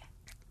 Like,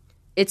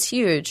 it's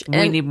huge.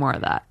 We need more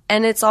of that.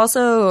 And it's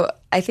also,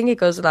 I think it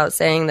goes without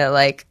saying that,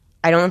 like,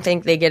 I don't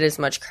think they get as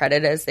much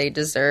credit as they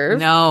deserve.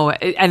 No,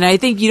 and I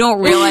think you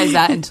don't realize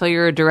that until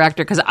you're a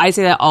director, because I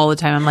say that all the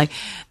time. I'm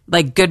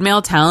like good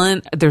male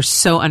talent, they're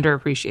so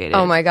underappreciated.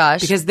 Oh my gosh.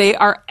 Because they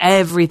are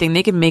everything.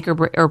 They can make or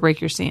break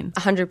your scene.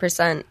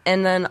 100%.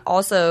 And then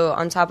also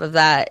on top of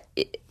that,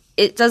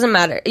 it doesn't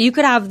matter. You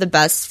could have the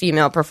best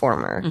female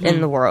performer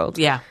in the world.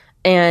 Yeah.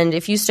 And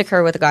if you stick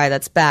her with a guy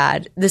that's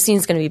bad, the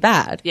scene's going to be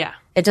bad. Yeah.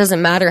 It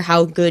doesn't matter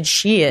how good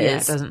she is. Yeah,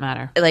 it doesn't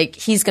matter. Like,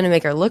 he's going to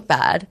make her look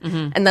bad.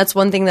 And that's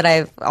one thing that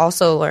I've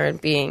also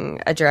learned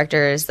being a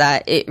director is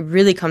that it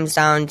really comes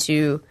down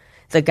to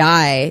the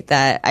guy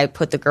that I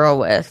put the girl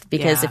with.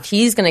 Because if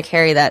he's going to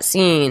carry that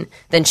scene,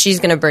 then she's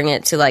going to bring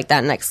it to, like,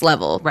 that next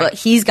level. Right. But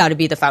he's got to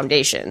be the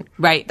foundation.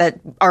 Right. That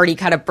already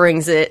kind of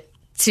brings it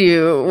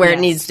to where it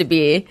needs to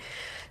be.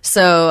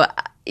 So...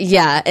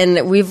 yeah,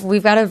 and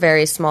we've got a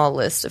very small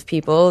list of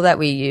people that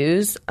we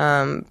use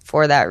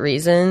for that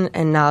reason,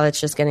 and now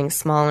it's just getting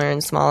smaller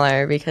and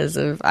smaller because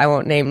of, I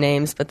won't name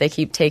names, but they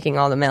keep taking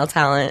all the male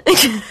talent.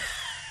 You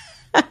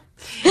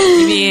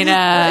mean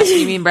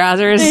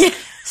browsers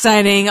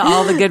signing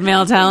all the good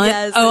male talent?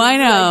 Yes, oh, I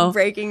know, like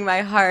breaking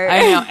my heart. I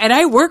know, and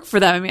I work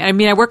for them. I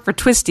mean, I work for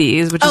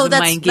Twisties, which is a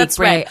Mind Geek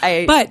brand,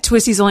 right. but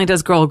Twisties only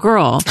does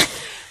girl.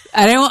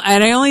 And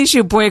I only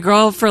shoot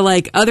boy-girl for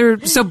like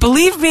other, so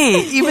believe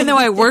me, even though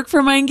I work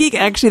for Mind Geek,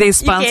 actually they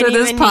sponsor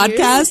this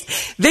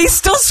podcast, they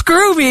still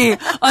screw me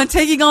on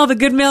taking all the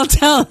good male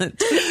talent.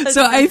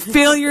 So I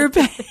feel your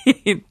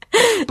pain.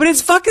 But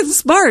it's fucking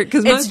smart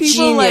because most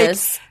people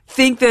genius.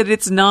 think that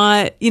it's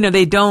not,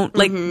 they don't,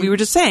 like we were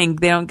just saying,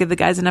 they don't give the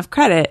guys enough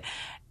credit.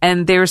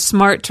 And they're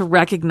smart to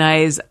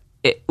recognize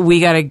we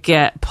got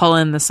to pull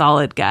in the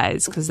solid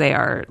guys because they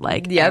are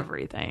like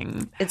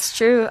everything. It's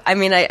true. I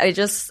mean, I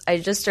just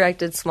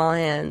directed Small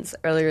Hands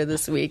earlier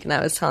this week, and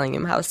I was telling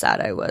him how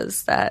sad I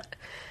was that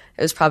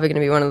it was probably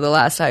going to be one of the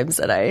last times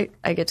that I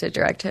get to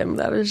direct him.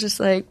 That was just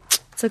like,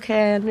 it's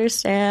okay, I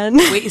understand.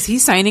 Wait, is he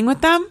signing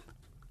with them?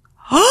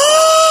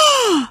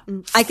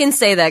 I can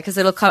say that because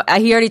it'll come.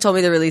 He already told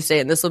me the release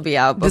date, and this will be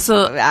out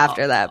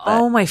after that. But.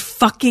 Oh my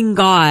fucking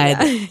God.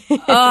 Yeah.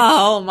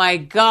 Oh my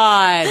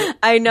God.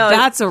 I know.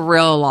 That's a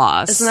real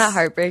loss. Isn't that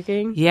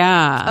heartbreaking?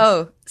 Yeah.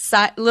 Oh,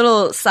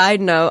 little side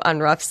note on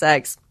Rough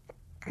Sex.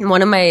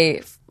 One of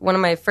my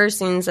first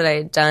scenes that I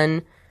had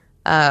done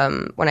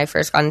when I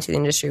first got into the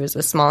industry was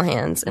with Small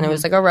Hands, and it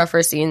was like a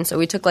rougher scene. So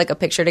we took like a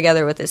picture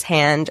together with his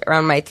hand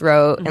around my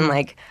throat, and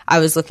like I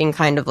was looking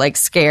kind of like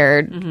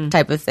scared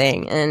type of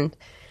thing. And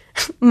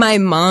my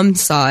mom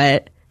saw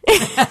it.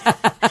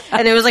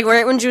 And it was like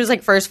right when she was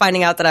like first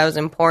finding out that I was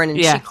in porn,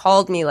 and she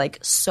called me like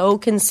so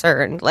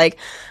concerned, like,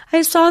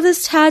 I saw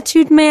this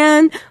tattooed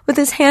man with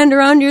his hand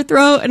around your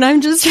throat, and I'm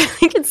just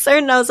really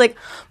concerned. And I was like,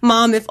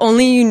 Mom, if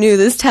only you knew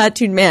this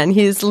tattooed man.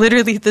 He is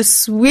literally the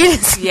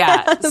sweetest.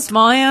 Yeah,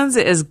 Small Hands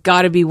has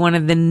got to be one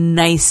of the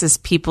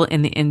nicest people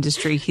in the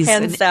industry. He's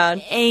hands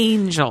down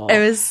angel. It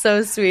was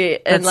so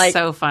sweet. That's and like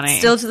so funny.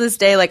 Still to this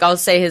day, like I'll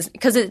say his,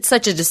 because it's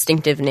such a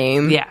distinctive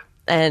name. Yeah.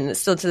 And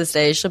still to this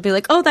day, she'll be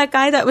like, oh, that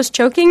guy that was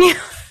choking you.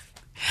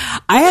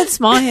 I had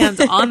Small Hands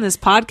on this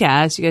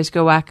podcast. You guys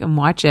go back and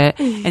watch it.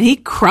 And he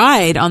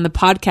cried on the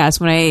podcast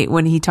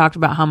when he talked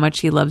about how much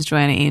he loves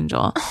Joanna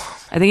Angel.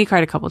 I think he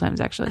cried a couple times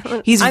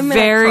actually. He's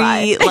very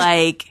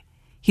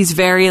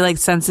like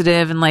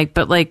sensitive and like,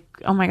 but like,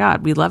 oh my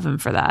God, we love him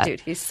for that.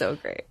 Dude, he's so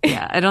great.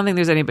 Yeah, I don't think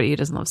there's anybody who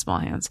doesn't love Small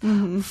Hands.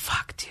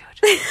 Fuck, dude.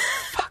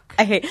 Fuck.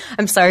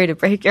 I'm sorry to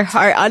break your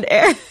heart on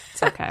air.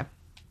 It's okay.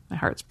 My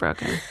heart's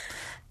broken.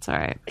 It's all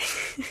right.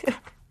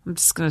 I'm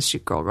just going to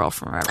shoot girl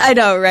from wherever. I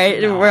know, right?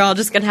 No. We're all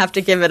just going to have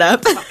to give it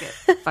up.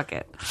 Fuck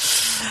it.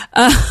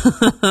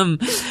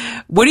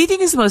 What do you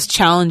think is the most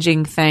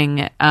challenging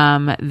thing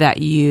that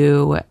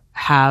you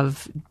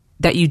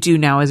do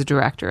now as a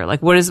director?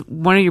 Like, what is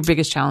one of your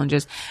biggest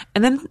challenges?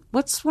 And then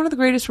what's one of the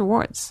greatest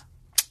rewards?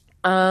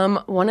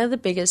 One of the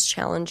biggest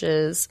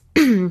challenges,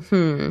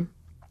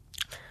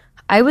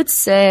 I would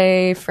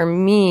say for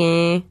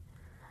me,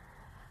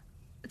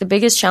 the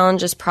biggest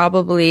challenge is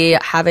probably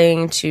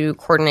having to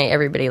coordinate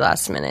everybody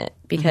last minute,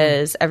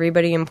 because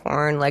everybody in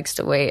porn likes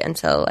to wait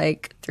until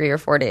like 3 or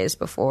 4 days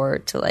before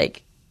to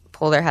like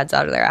pull their heads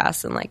out of their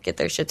ass and like get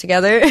their shit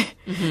together.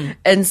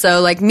 And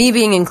so like me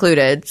being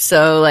included,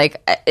 so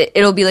like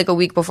it'll be like a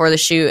week before the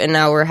shoot, and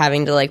now we're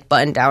having to like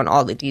button down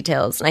all the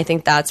details. And I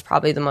think that's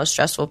probably the most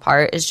stressful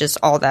part, is just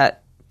all that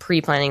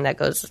pre-planning that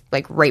goes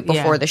like right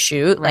before the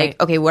shoot. Right.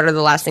 Like, okay, what are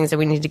the last things that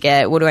we need to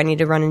get? What do I need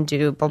to run and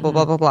do? Blah, blah,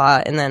 blah, blah,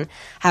 blah. And then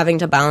having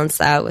to balance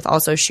that with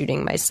also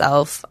shooting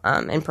myself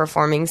and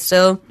performing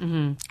still.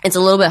 It's a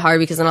little bit hard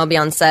because then I'll be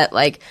on set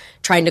like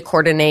trying to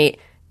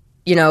coordinate,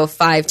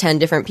 5-10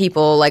 different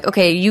people. Like,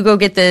 okay, you go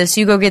get this,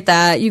 you go get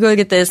that, you go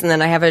get this. And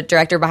then I have a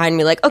director behind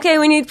me like, okay,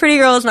 we need pretty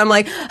girls. And I'm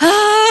like,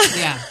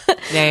 ah.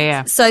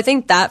 Yeah. So I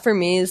think that for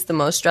me is the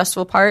most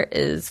stressful part,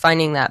 is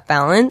finding that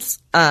balance.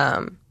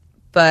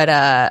 But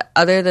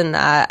other than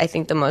that, I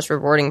think the most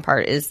rewarding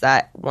part is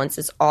that once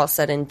it's all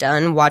said and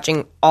done,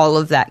 watching all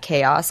of that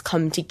chaos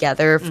come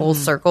together full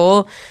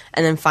circle,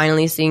 and then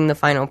finally seeing the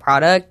final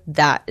product,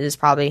 that is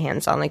probably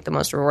hands on like the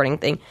most rewarding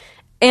thing.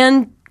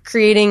 And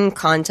creating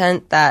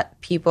content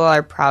that people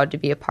are proud to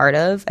be a part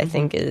of, I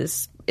think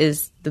is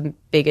the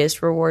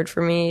biggest reward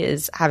for me,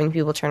 is having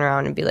people turn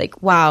around and be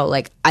like, wow,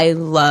 like I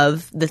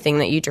love the thing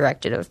that you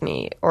directed of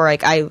me, or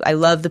like I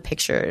love the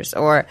pictures,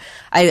 or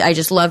I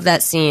just love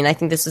that scene. I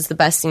think this is the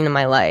best scene of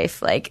my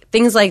life. Like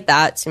things like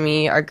that to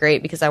me are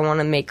great, because I want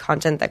to make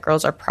content that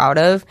girls are proud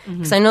of.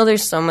 Because I know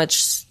there's so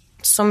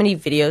many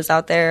videos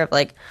out there of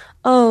like,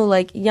 oh,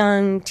 like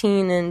young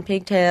teen in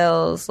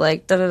pigtails,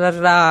 like da da da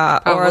da da,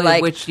 Probably, or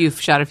like, which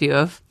you've shot a few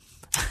of.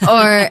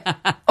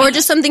 or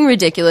just something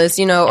ridiculous,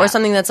 or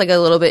something that's like a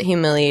little bit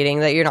humiliating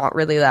that you're not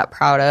really that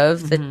proud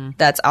of,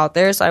 that's out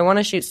there. So I want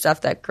to shoot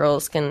stuff that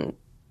girls can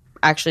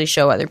actually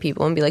show other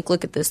people and be like,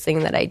 look at this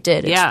thing that I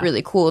did. It's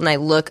really cool, and I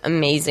look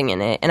amazing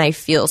in it, and I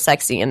feel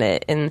sexy in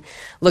it, and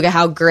look at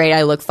how great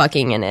I look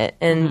fucking in it.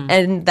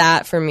 And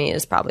that for me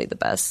is probably the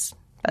best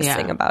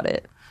thing about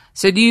it.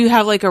 So do you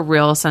have like a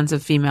real sense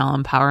of female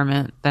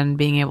empowerment then,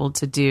 being able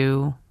to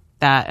do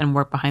that and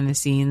work behind the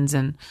scenes?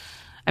 And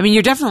I mean,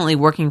 you're definitely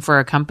working for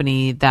a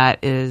company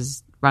that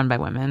is run by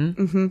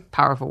women,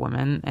 powerful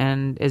women,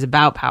 and is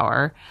about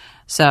power.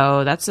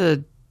 So that's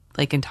a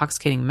like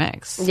intoxicating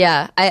mix.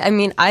 Yeah, I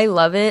mean, I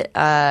love it.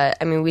 I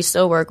mean, we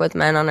still work with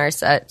men on our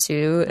set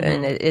too,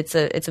 and it's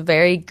a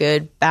very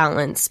good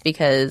balance,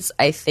 because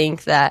I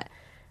think that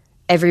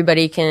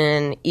everybody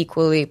can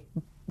equally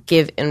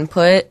give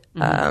input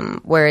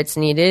where it's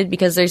needed,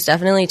 because there's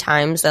definitely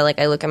times that like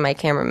I look at my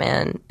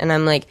cameraman and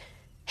I'm like,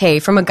 hey,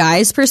 from a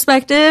guy's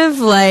perspective,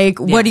 like,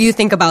 what do you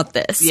think about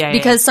this?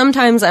 Because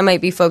sometimes I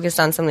might be focused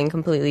on something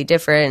completely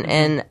different.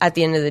 And at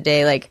the end of the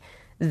day, like,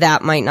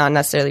 that might not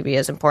necessarily be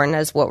as important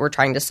as what we're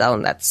trying to sell,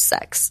 and that's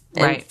sex.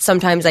 And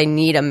sometimes I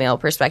need a male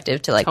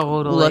perspective to, like,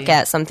 look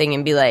at something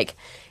and be like,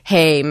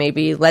 hey,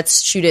 maybe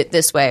let's shoot it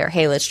this way, or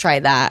hey, let's try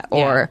that.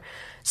 Or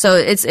so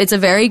it's a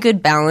very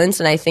good balance,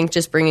 and I think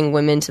just bringing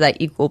women to that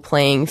equal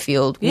playing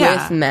field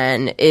with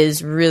men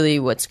is really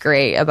what's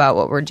great about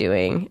what we're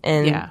doing,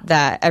 and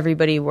that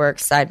everybody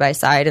works side by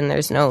side, and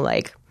there's no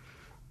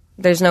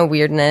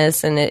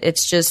weirdness, and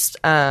it's just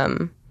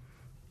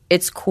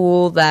it's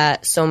cool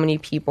that so many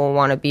people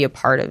want to be a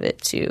part of it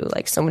too.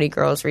 Like, so many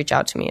girls reach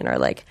out to me and are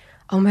like,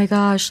 oh my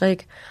gosh,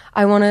 like,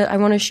 I want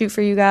to shoot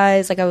for you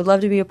guys. Like, I would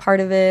love to be a part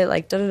of it.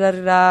 Like,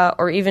 da-da-da-da-da.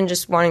 Or even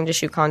just wanting to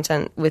shoot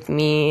content with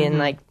me. And,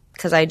 like,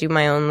 because I do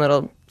my own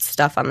little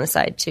stuff on the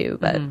side too.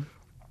 But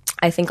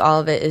I think all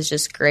of it is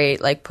just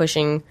great, like,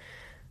 pushing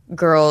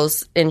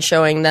girls and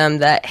showing them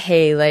that,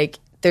 hey, like,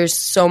 there's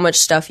so much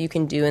stuff you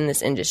can do in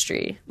this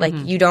industry. Like,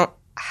 you don't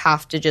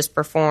have to just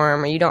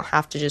perform, or you don't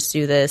have to just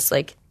do this.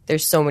 Like,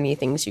 there's so many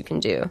things you can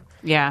do.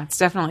 Yeah, it's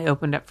definitely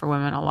opened up for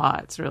women a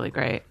lot. It's really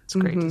great. It's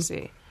great to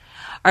see.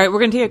 All right, we're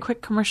going to take a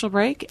quick commercial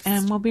break,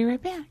 and we'll be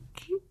right back.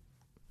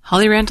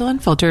 Holly Randall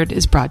Unfiltered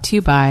is brought to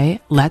you by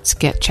Let's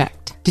Get Checked.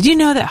 Did you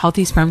know that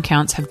healthy sperm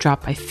counts have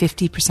dropped by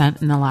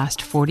 50% in the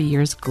last 40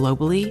 years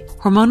globally?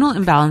 Hormonal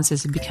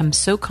imbalances have become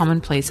so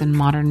commonplace in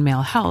modern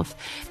male health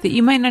that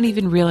you might not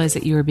even realize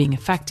that you are being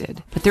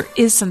affected. But there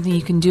is something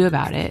you can do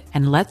about it,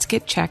 and Let's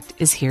Get Checked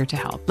is here to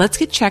help. Let's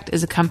Get Checked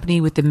is a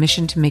company with the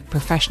mission to make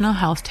professional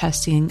health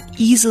testing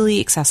easily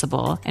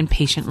accessible and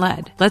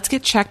patient-led. Let's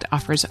Get Checked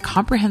offers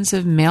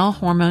comprehensive male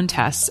hormone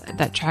tests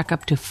that track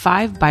up to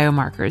 5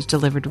 biomarkers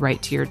delivered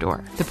right to your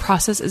door. The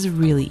process is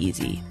really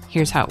easy.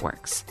 Here's how it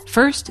works.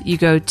 First, you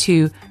go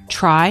to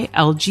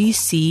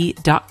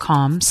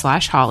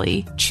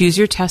trylgc.com/Holly, choose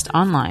your test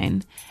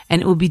online,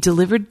 and it will be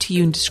delivered to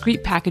you in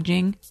discreet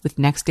packaging with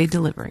next day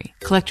delivery.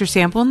 Collect your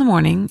sample in the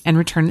morning and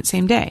return it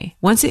same day.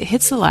 Once it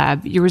hits the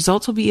lab, your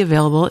results will be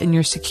available in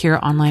your secure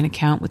online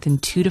account within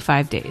 2 to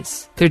 5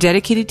 days. Their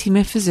dedicated team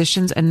of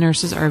physicians and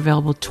nurses are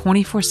available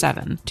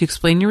 24/7 to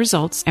explain your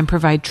results and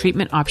provide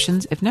treatment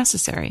options if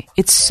necessary.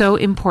 It's so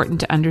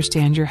important to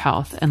understand your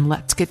health, and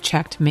Let's Get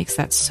Checked makes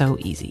that so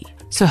easy.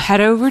 So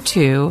head over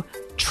to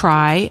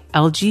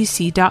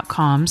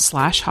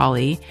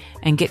trylgc.com/Holly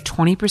and get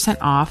 20%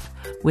 off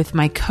with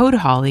my code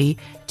Holly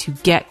to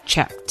get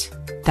checked.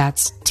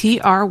 That's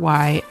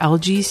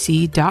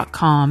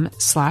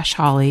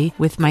trylgc.com/Holly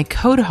with my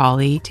code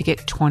Holly to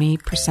get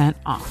 20%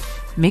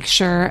 off. Make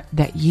sure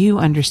that you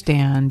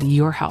understand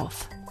your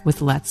health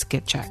with Let's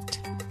Get Checked.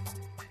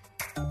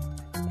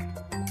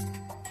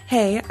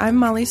 Hey, I'm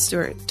Molly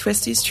Stewart,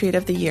 Twisties Treat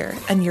of the Year,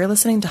 and you're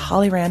listening to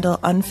Holly Randall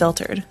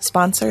Unfiltered,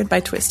 sponsored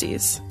by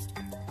Twisties.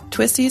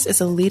 Twisties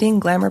is a leading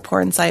glamour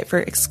porn site for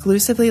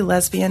exclusively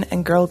lesbian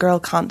and girl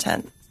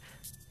content.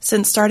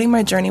 Since starting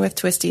my journey with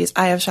Twisties,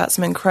 I have shot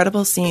some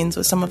incredible scenes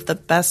with some of the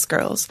best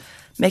girls,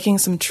 making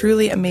some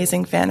truly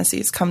amazing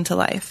fantasies come to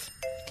life.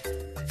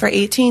 For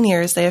 18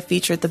 years, they have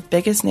featured the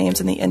biggest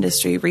names in the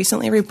industry,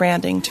 recently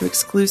rebranding to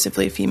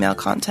exclusively female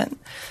content.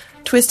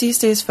 Twisties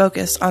stays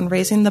focused on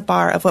raising the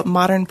bar of what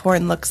modern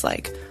porn looks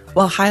like,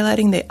 while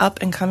highlighting the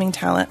up-and-coming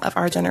talent of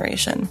our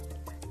generation.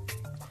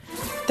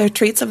 Their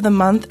Treats of the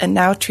Month and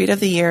now Treat of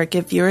the Year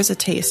give viewers a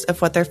taste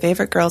of what their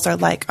favorite girls are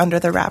like under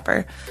the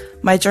wrapper.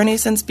 My journey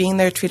since being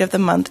their Treat of the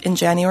Month in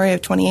January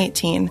of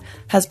 2018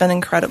 has been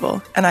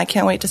incredible, and I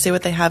can't wait to see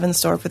what they have in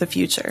store for the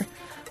future.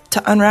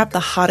 To unwrap the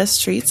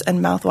hottest treats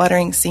and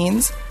mouth-watering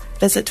scenes,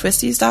 visit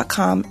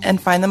Twisties.com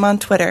and find them on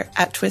Twitter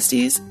at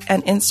Twisties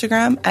and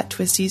Instagram at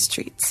Twisties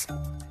Treats.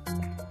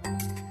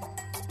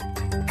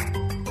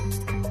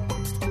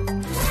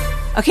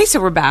 Okay, so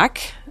we're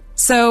back.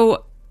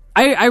 So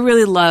I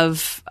really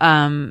love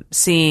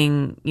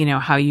seeing,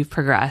 how you've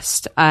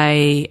progressed.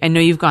 I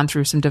know you've gone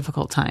through some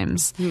difficult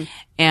times,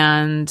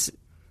 and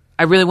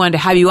I really wanted to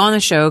have you on the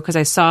show because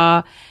I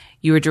saw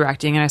you were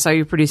directing and I saw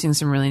you producing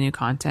some really new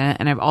content,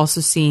 and I've also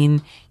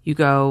seen you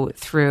go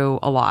through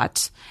a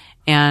lot.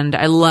 And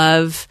I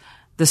love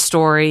the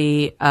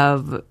story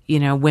of,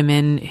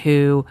 women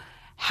who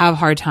have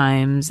hard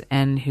times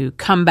and who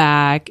come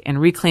back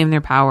and reclaim their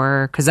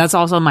power, because that's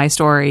also my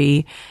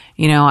story.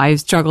 I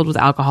struggled with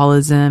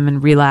alcoholism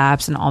and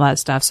relapse and all that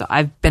stuff. So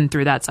I've been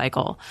through that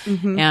cycle.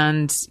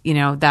 And,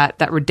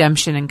 that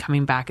redemption and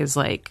coming back is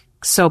like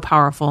so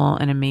powerful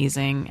and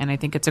amazing. And I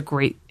think it's a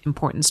great,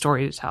 important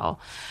story to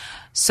tell.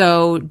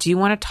 So do you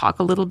want to talk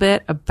a little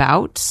bit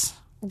about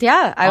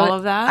all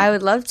of that? I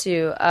would love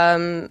to.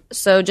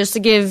 So just to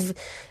give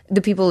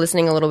the people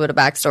listening a little bit of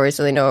backstory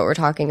so they know what we're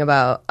talking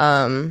about.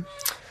 I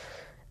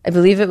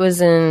believe it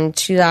was in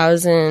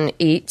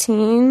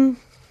 2018.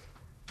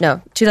 No,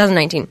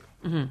 2019.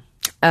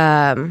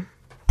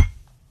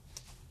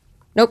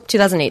 Nope,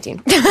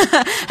 2018.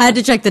 I had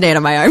to check the date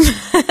on my arm.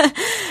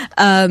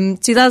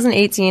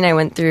 2018, I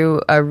went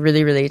through a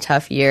really, really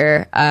tough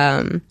year.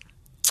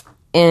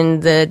 in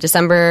the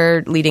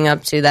December leading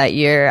up to that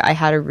year, I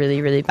had a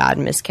really, really bad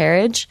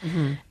miscarriage.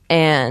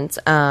 And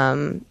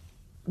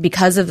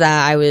because of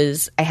that,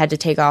 I had to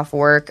take off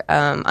work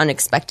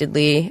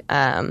unexpectedly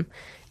and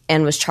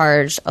was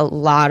charged a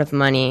lot of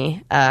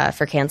money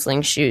for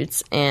canceling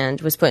shoots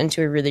and was put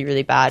into a really,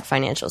 really bad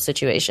financial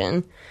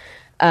situation.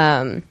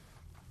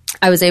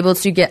 I was able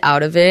to get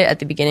out of it at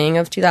the beginning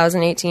of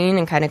 2018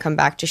 and kind of come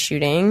back to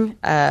shooting,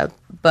 but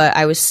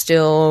I was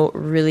still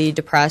really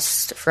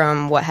depressed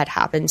from what had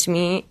happened to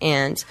me.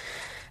 And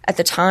at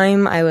the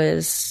time, I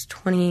was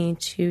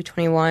 22,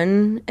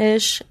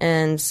 21-ish,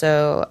 and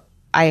so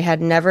I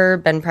had never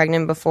been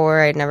pregnant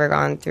before. I'd never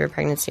gone through a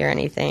pregnancy or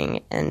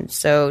anything, and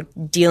so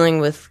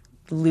dealing with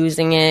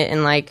losing it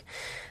and, like,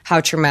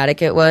 how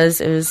traumatic it was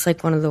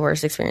like one of the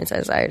worst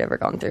experiences I had ever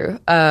gone through.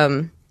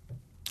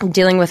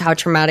 Dealing with how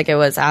traumatic it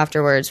was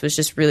afterwards was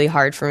just really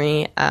hard for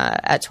me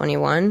at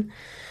 21.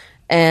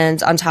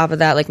 And on top of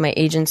that, like, my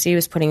agency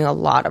was putting a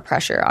lot of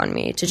pressure on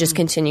me to just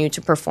continue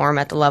to perform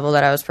at the level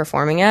that I was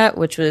performing at,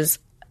 which was,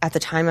 at the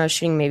time, I was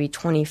shooting maybe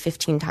 20,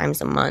 15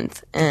 times a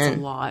month.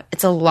 And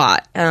it's a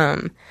lot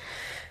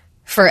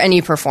for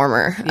any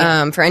performer,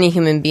 for any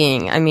human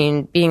being. I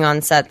mean, being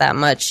on set that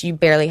much, you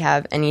barely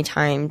have any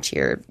time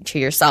to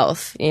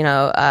yourself, you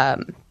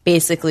know.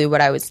 Basically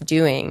what I was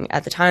doing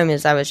at the time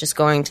is I was just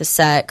going to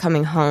set,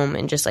 coming home,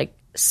 and just, like,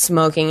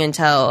 smoking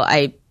until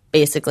I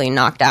basically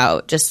knocked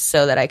out, just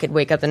so that I could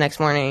wake up the next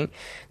morning,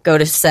 go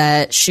to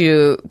set,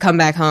 shoot, come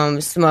back home,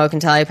 smoke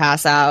until I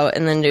pass out.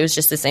 And then it was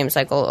just the same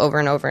cycle over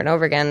and over and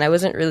over again. I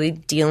wasn't really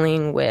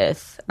dealing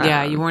with...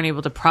 you weren't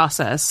able to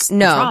process the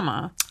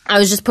trauma. I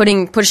was just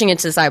pushing it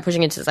to the side,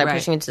 pushing it to the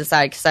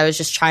side, because I was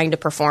just trying to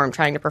perform,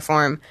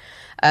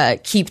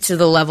 keep to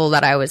the level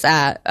that I was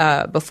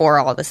at before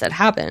all this had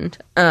happened.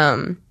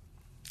 And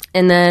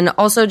then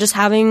also just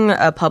having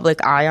a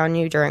public eye on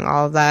you during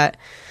all of that,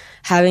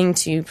 having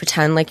to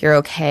pretend like you're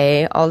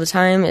okay all the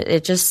time,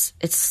 it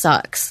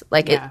sucks.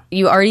 Like,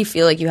 you already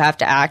feel like you have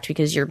to act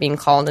because you're being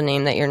called a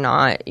name that you're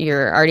not.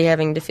 You're already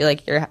having to feel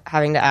like you're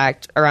having to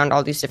act around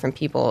all these different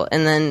people.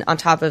 And then on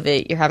top of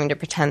it, you're having to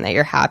pretend that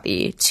you're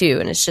happy too.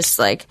 And it's just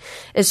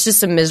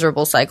a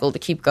miserable cycle to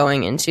keep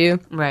going into.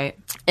 Right.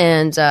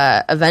 And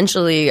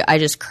eventually I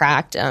just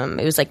cracked.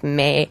 It was like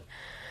May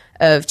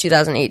of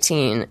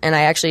 2018, and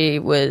I actually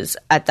was,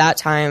 at that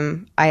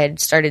time, I had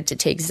started to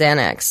take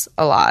Xanax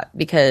a lot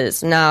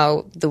because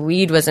now the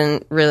weed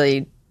wasn't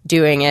really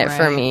doing it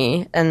for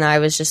me, and I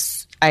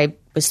was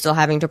still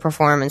having to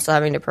perform,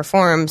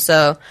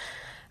 so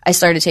I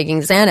started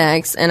taking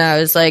Xanax, and I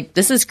was like,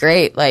 this is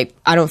great, like,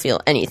 I don't feel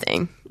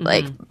anything,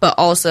 like, but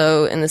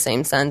also, in the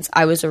same sense,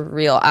 I was a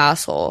real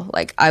asshole,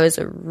 like, I was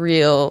a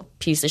real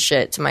piece of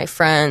shit to my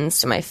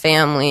friends, to my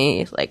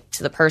family, like,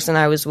 to the person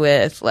I was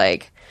with,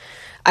 like,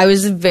 I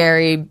was a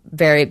very,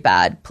 very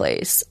bad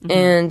place.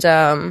 And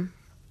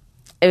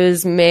it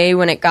was May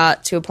when it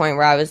got to a point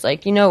where I was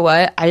like, you know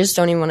what? I just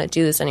don't even want to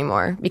do this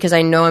anymore because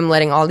I know I'm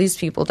letting all these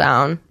people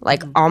down.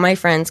 Like, all my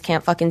friends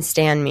can't fucking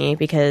stand me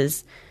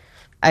because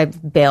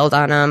I've bailed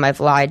on them. I've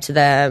lied to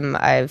them.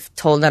 I've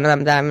told them that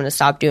I'm going to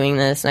stop doing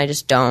this, and I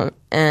just don't.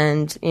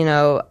 And, you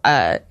know,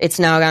 it's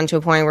now gotten to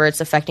a point where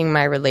it's affecting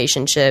my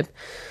relationship.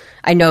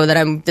 I know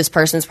that this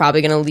person's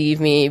probably going to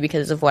leave me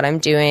because of what I'm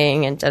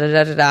doing, and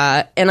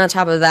da-da-da-da-da. And on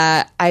top of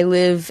that, I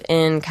live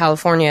in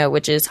California,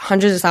 which is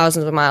hundreds of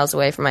thousands of miles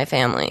away from my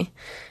family.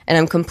 And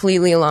I'm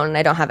completely alone, and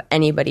I don't have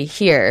anybody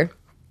here.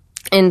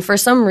 And for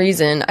some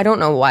reason, I don't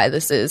know why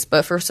this is,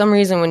 but for some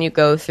reason when you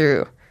go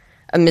through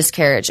a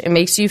miscarriage, it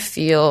makes you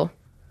feel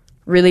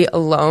really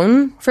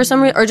alone for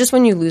some reason, or just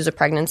when you lose a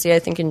pregnancy, I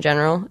think in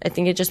general. I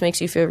think it just makes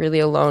you feel really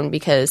alone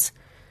because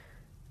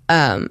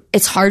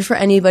it's hard for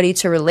anybody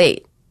to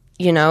relate.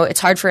 You know, it's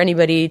hard for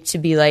anybody to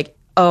be like,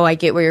 oh, I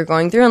get what you're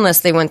going through,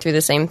 unless they went through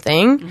the same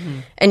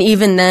thing. And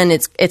even then,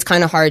 it's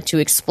kind of hard to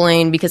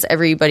explain because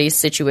everybody's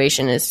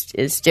situation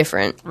is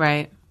different.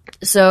 Right.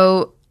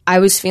 So I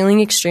was feeling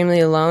extremely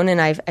alone,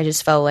 and I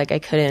just felt like I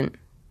didn't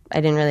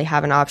really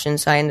have an option.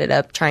 So I ended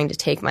up trying to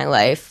take my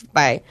life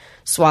by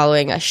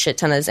swallowing a shit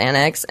ton of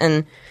Xanax,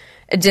 and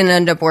it didn't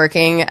end up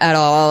working at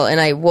all. And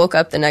I woke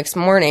up the next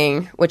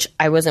morning, which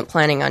I wasn't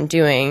planning on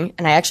doing,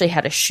 and I actually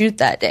had a shoot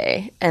that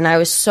day. And I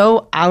was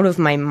so out of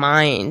my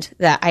mind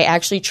that I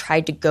actually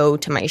tried to go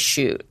to my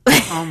shoot.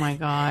 Oh my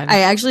God.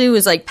 I actually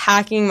was like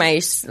packing my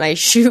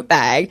shoot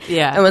bag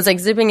and was like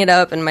zipping it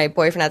up. And my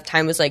boyfriend at the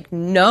time was like,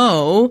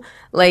 no,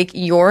 like,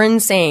 you're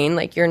insane.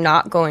 Like, you're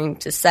not going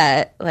to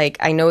set. Like,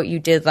 I know what you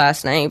did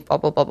last night, blah,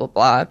 blah, blah, blah,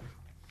 blah.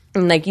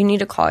 And like, you need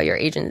to call your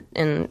agent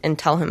and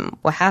tell him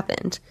what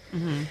happened.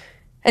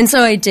 And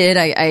so I did.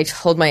 I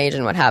told my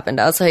agent what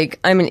happened. I was like,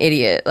 I'm an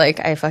idiot. Like,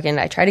 I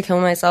tried to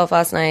kill myself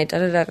last night,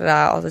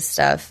 da-da-da-da-da, all this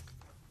stuff.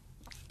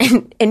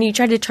 And he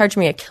tried to charge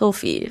me a kill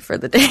fee for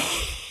the day.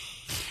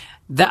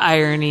 The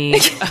irony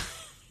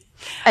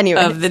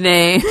anyway, of the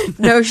name.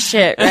 No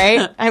shit,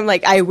 right? I'm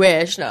like, I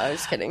wish. No, I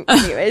was kidding.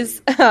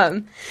 Anyways.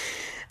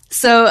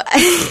 So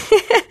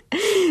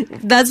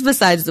that's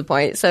besides the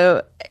point.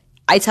 So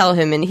I tell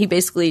him, and he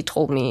basically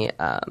told me,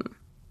 I'm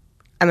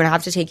going to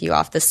have to take you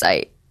off the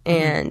site.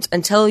 And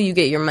until you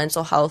get your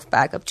mental health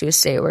back up to a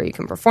state where you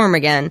can perform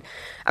again,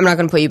 I'm not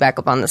going to put you back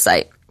up on the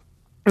site.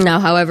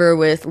 Now, however,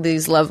 with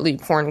these lovely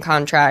porn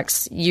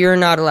contracts, you're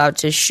not allowed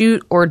to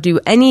shoot or do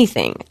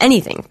anything,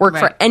 work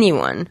for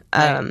anyone,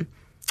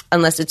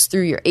 unless it's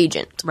through your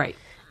agent. Right.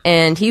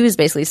 And he was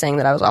basically saying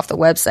that I was off the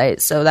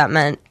website, so that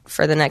meant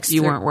for the next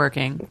you weren't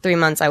working 3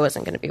 months I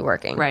wasn't going to be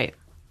working. Right.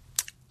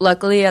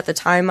 Luckily, at the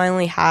time, I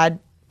only had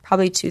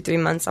probably 2-3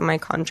 months on my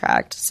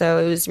contract, so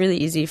it was really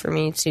easy for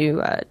me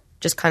to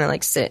just kind of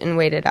like sit and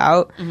wait it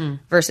out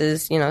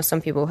versus,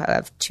 some people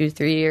have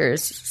 2-3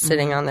 years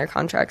sitting on their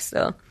contracts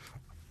still.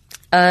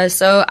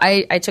 So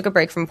I took a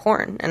break from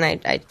porn, and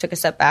I took a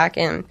step back,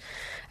 and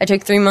I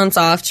took 3 months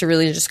off to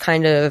really just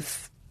kind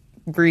of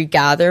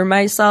regather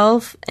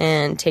myself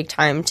and take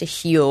time to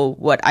heal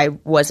what I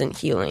wasn't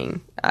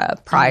healing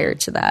prior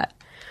to that.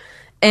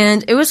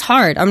 And it was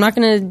hard. I'm not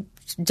going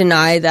to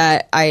deny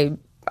that I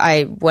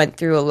went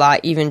through a lot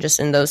even just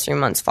in those 3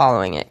 months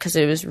following it, because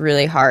it was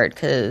really hard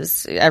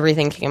because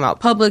everything came out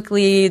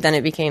publicly. Then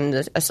it became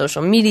a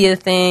social media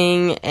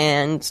thing,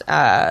 and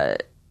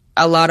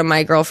a lot of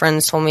my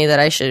girlfriends told me that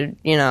I should,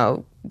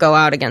 go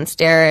out against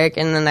Derek,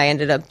 and then I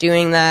ended up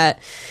doing that.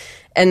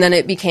 And then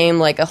it became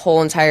like a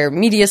whole entire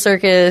media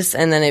circus,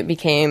 and then it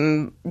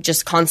became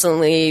just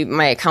constantly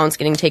my accounts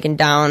getting taken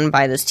down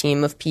by this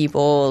team of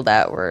people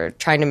that were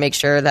trying to make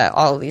sure that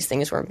all of these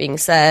things weren't being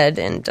said,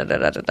 and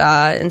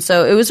da-da-da-da-da. And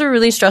so it was a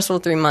really stressful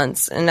 3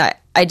 months, and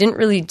I didn't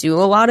really do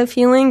a lot of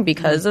healing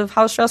because of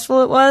how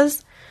stressful it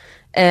was.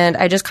 And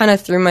I just kind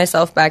of threw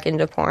myself back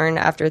into porn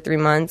after 3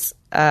 months.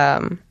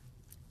 And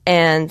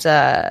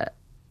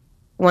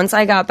once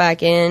I got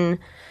back in,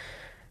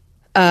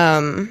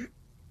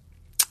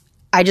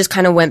 I just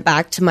kind of went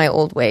back to my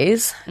old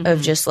ways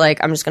of just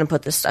like, I'm just going to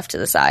put this stuff to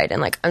the side,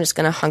 and like, I'm just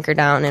going to hunker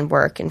down and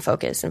work and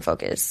focus.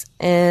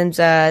 And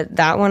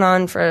that went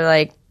on for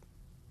like,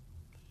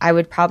 I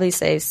would probably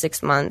say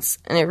 6 months.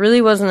 And it really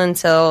wasn't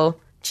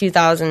until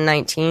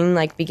 2019,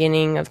 like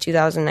beginning of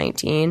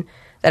 2019,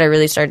 that I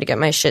really started to get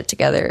my shit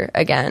together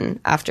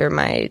again after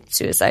my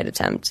suicide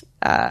attempt.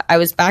 I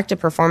was back to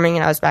performing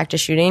and I was back to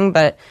shooting,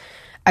 but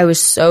I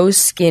was so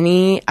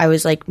skinny. I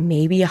was like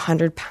maybe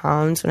 100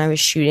 pounds when I was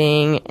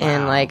shooting. Wow.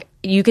 And like,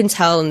 you can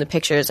tell in the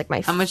pictures,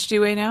 like How much do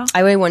you weigh now?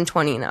 I weigh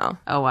 120 now.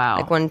 Oh, wow.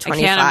 Like 125.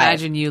 I can't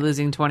imagine you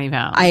losing 20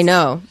 pounds. I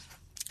know.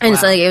 And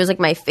so like, it was like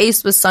my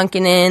face was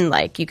sunken in.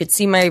 Like, you could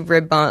see my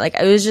rib bone. Like,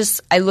 it was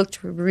just, I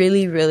looked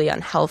really, really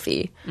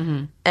unhealthy.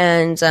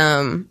 And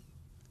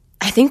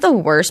I think the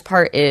worst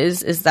part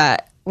is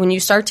that when you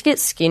start to get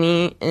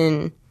skinny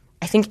in,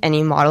 I think,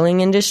 any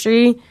modeling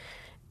industry,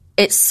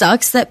 it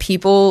sucks that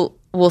people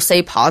will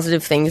say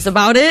positive things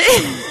about it.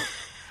 Oh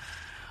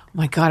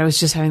my God, I was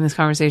just having this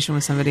conversation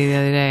with somebody the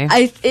other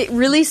day. It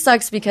really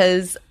sucks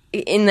because,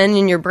 and then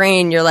in your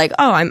brain you're like,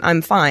 oh,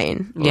 I'm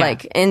fine.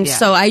 Yeah.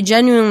 So I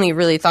genuinely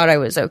really thought I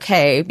was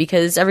okay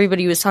because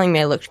everybody was telling me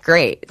I looked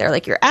great. They're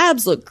like, your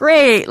abs look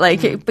great.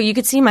 Like, but you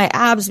could see my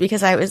abs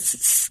because I was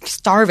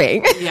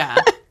starving. Yeah.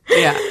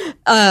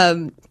 Yeah.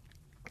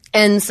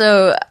 And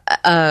so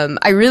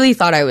I really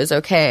thought I was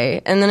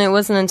okay. And then it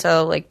wasn't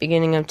until like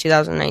beginning of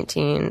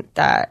 2019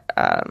 that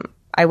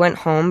I went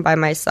home by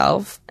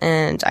myself,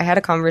 and I had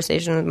a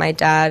conversation with my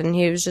dad, and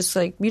he was just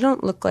like, you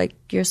don't look like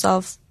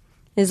yourself.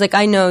 He's like,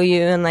 I know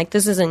you, and like,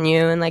 this isn't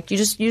you, and like, you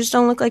just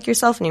don't look like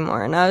yourself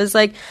anymore. And I was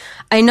like,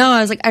 I know.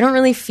 I was like, I don't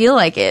really feel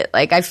like it.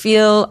 Like, I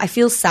feel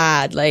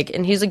sad. Like,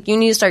 and he's like, you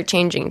need to start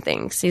changing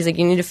things. He's like,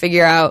 you need to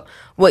figure out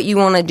what you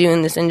want to do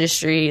in this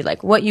industry,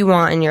 like what you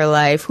want in your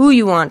life, who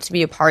you want to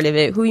be a part of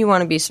it, who you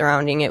want to be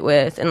surrounding it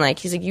with. And like,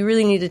 he's like, you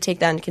really need to take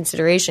that into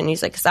consideration.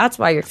 He's like, 'cause that's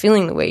why you're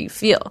feeling the way you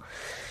feel.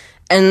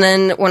 And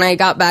then when I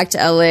got back to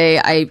LA,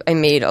 I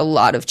made a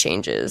lot of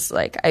changes.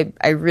 Like,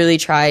 I really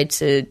tried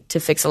to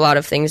fix a lot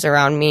of things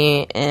around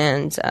me,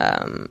 and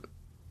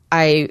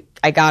I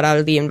got out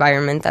of the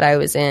environment that I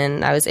was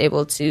in. I was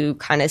able to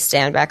kind of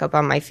stand back up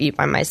on my feet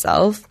by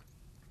myself.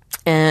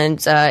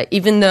 And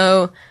even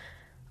though,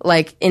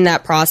 like, in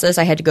that process,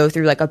 I had to go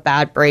through like a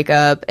bad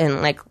breakup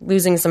and like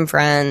losing some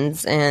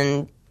friends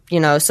and,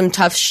 some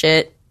tough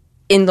shit,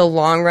 in the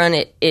long run,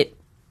 it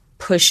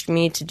pushed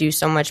me to do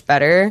so much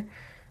better.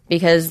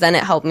 Because then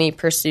it helped me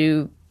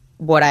pursue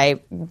what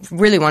I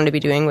really wanted to be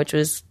doing, which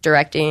was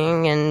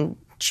directing and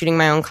shooting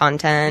my own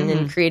content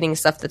and creating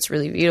stuff that's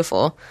really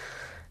beautiful.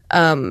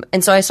 And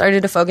so I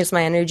started to focus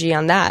my energy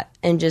on that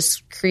and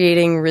just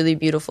creating really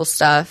beautiful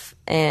stuff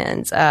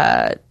and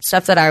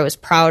stuff that I was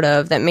proud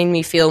of that made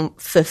me feel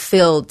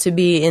fulfilled to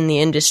be in the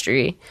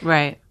industry.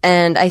 Right.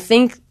 And I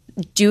think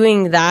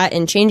doing that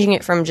and changing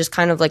it from just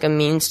kind of like a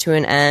means to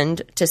an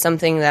end to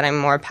something that I'm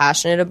more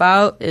passionate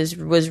about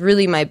was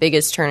really my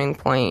biggest turning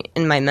point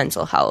in my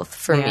mental health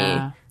for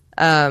me.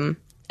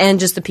 And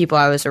just the people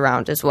I was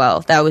around as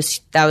well. That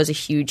was a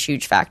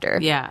huge factor.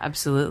 Yeah,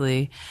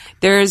 absolutely.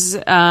 There's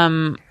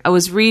I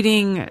was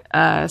reading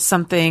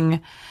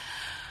something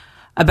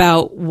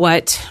about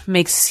what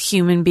makes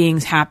human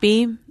beings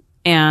happy,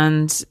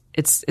 and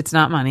it's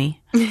not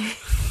money.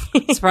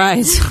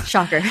 Surprise.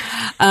 Shocker.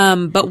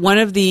 But one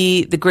of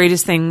the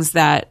greatest things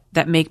that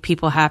make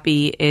people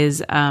happy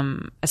is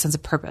a sense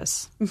of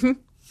purpose. Mm-hmm.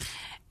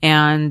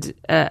 And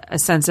a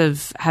sense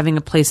of having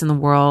a place in the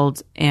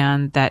world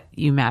and that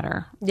you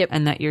matter. Yep.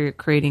 And that you're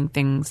creating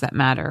things that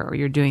matter or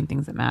you're doing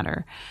things that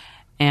matter.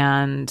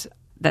 And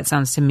that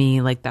sounds to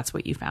me like that's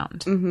what you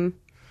found. Mm-hmm.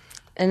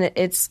 And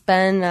it's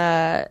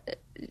been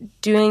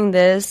doing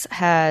this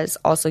has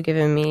also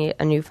given me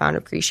a newfound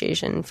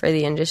appreciation for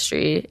the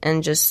industry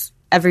and just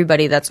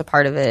everybody that's a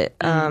part of it.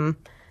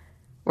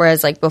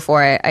 Whereas like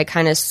before, I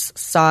kind of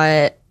saw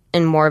it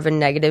in more of a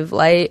negative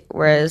light,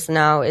 whereas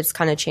now it's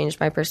kind of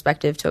changed my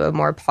perspective to a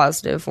more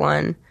positive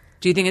one.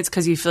 Do you think it's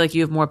because you feel like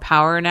you have more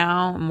power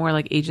now, more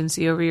like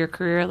agency over your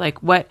career?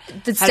 Like what?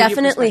 It's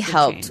definitely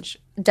helped. Change?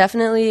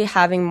 Definitely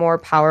having more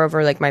power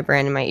over like my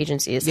brand and my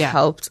agency has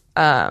helped.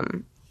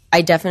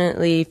 I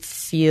definitely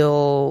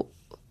feel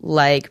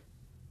like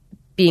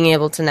being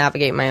able to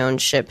navigate my own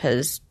ship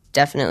has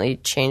definitely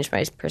changed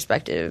my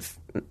perspective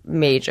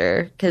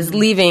major. Because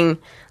leaving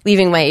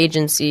my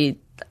agency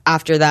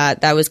after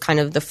that was kind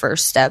of the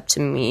first step to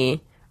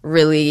me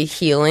really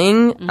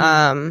healing.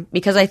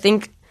 Because I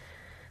think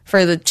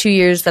for the 2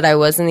 years that I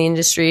was in the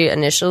industry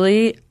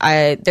initially,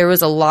 there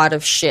was a lot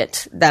of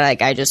shit that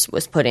like I just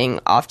was putting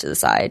off to the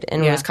side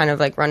and was kind of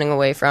like running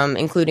away from,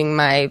 including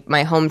my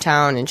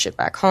hometown and shit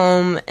back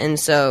home. And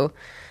so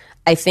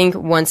I think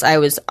once I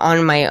was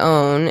on my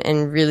own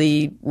and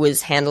really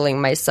was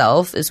handling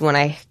myself is when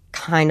I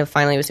kind of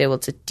finally was able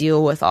to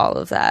deal with all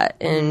of that.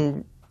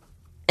 And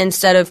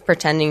instead of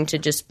pretending to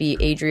just be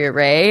Adria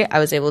Ray, I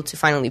was able to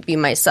finally be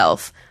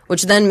myself,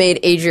 which then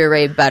made Adria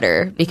Ray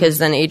better because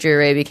then Adria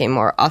Ray became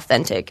more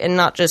authentic and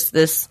not just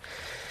this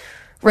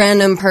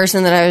random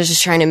person that I was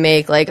just trying to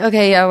make like,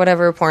 okay, yeah,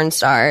 whatever, porn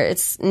star.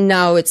 It's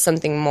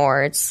something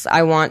more.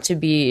 I want to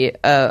be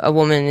a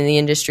woman in the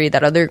industry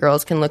that other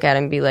girls can look at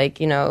and be like,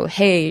 you know,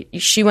 hey,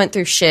 she went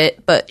through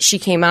shit, but she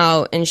came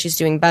out and she's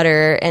doing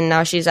better. And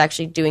now she's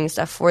actually doing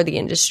stuff for the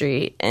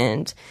industry.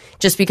 And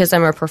just because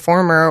I'm a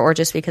performer or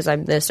just because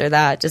I'm this or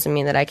that doesn't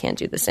mean that I can't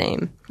do the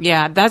same.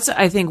 Yeah, that's,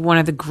 I think, one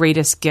of the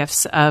greatest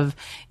gifts of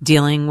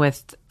dealing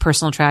with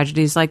personal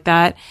tragedies like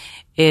that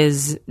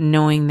is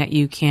knowing that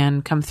you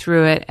can come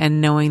through it and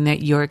knowing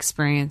that your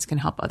experience can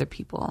help other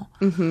people.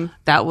 Mm-hmm.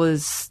 That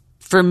was,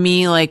 for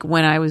me, like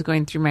when I was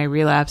going through my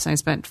relapse and I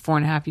spent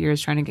 4.5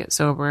 years trying to get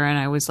sober and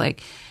I was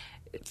like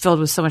filled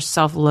with so much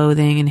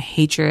self-loathing and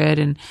hatred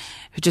and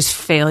just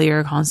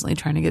failure, constantly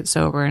trying to get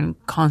sober and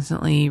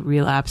constantly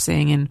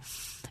relapsing.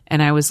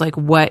 And I was like,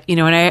 what, you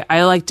know, and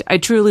I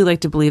truly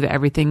like to believe that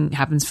everything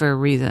happens for a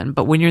reason.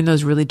 But when you're in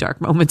those really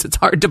dark moments, it's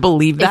hard to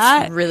believe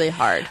that. It's really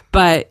hard.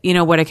 But, you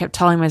know, what I kept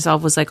telling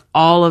myself was like,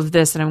 all of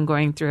this that I'm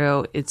going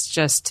through, it's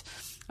just,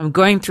 I'm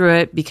going through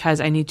it because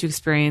I need to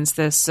experience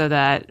this so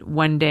that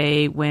one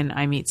day when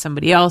I meet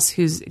somebody else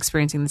who's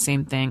experiencing the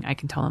same thing, I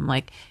can tell them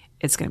like,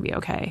 it's going to be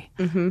okay.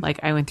 Mm-hmm. Like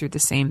I went through the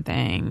same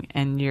thing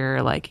and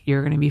you're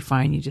going to be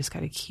fine. You just got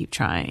to keep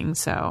trying.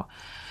 So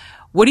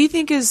what do you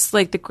think is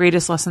like the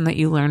greatest lesson that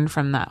you learned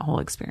from that whole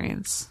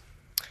experience?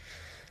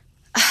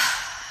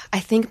 I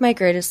think my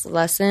greatest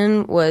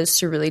lesson was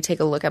to really take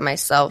a look at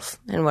myself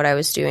and what I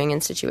was doing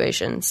in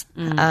situations.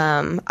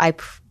 I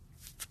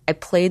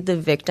played the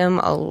victim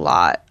a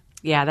lot.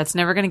 Yeah, that's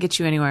never going to get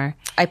you anywhere.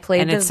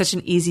 It's such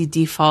an easy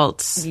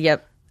default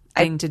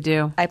thing to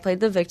do. I played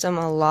the victim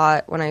a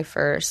lot when I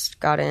first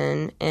got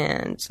in,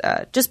 and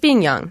just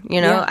being young.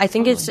 You know, I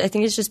think it's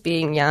just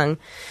being young.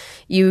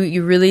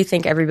 You really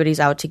think everybody's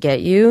out to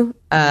get you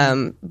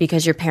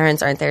because your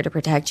parents aren't there to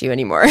protect you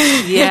anymore.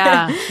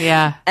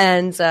 Yeah.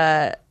 And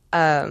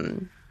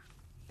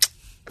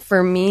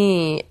for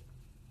me,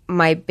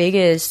 my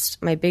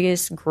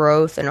biggest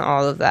growth in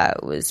all of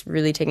that was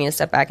really taking a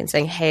step back and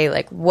saying, hey,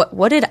 like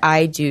what did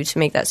I do to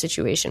make that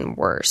situation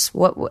worse?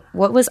 What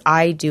was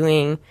I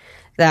doing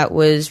that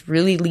was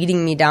really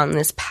leading me down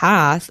this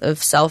path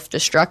of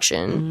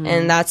self-destruction?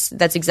 And that's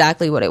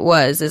exactly what it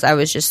was, is I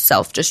was just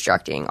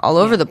self-destructing all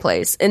over the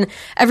place. And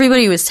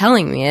everybody was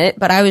telling me it,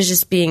 but I was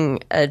just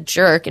being a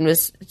jerk and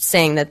was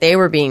saying that they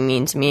were being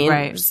mean to me.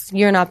 Right. And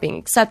you're not being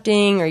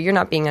accepting or you're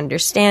not being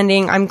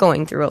understanding. I'm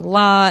going through a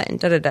lot and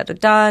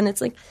da-da-da-da-da. And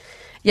it's like,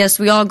 yes,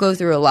 we all go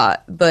through a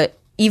lot, but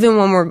even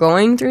when we're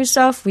going through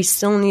stuff, we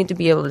still need to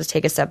be able to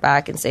take a step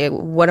back and say,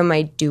 what am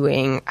I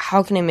doing?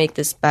 How can I make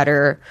this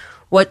better?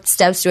 What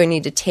steps do I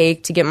need to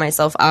take to get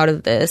myself out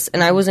of this?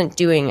 And I wasn't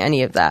doing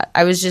any of that.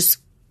 I was just,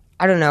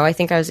 I don't know, I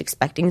think I was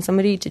expecting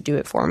somebody to do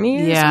it for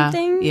me or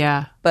something.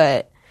 Yeah.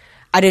 But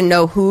I didn't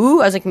know who.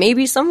 I was like,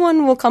 maybe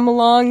someone will come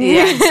along.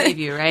 And save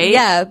you, right?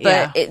 Yeah,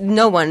 but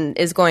no one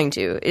is going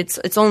to.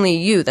 It's only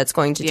you that's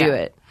going to do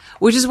it.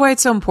 Which is why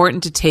it's so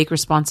important to take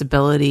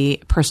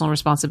responsibility, personal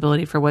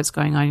responsibility for what's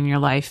going on in your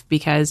life.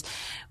 Because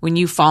when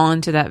you fall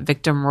into that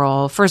victim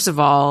role, first of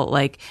all,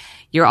 like,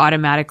 you're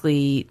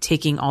automatically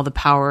taking all the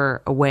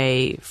power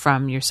away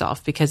from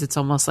yourself, because it's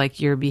almost like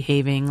you're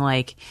behaving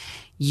like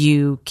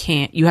you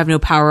have no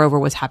power over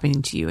what's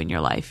happening to you in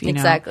your life. You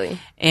know?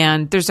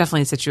 And there's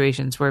definitely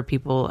situations where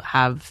people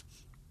have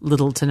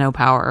little to no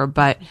power,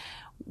 but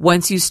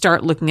once you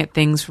start looking at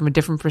things from a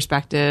different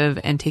perspective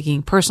and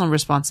taking personal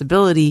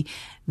responsibility,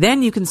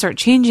 then you can start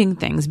changing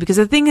things. Because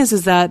the thing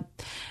is that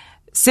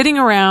sitting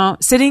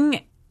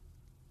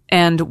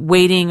and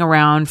waiting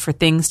around for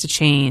things to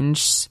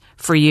change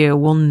for you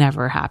will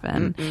never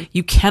happen. Mm-hmm.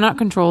 You cannot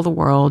control the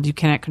world. You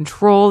cannot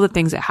control the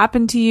things that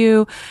happen to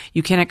you.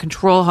 You cannot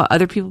control how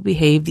other people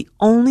behave. The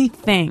only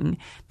thing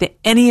that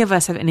any of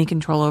us have any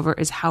control over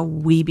is how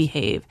we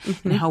behave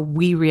and how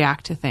we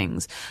react to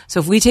things. So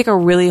if we take a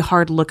really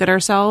hard look at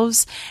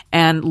ourselves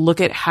and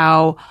look at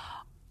how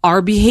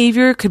our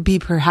behavior could be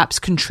perhaps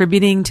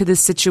contributing to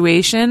this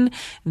situation,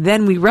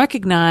 then we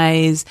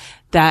recognize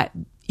that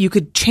you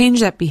could change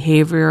that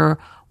behavior,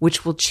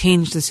 which will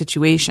change the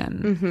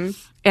situation. Mm-hmm.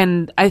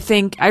 And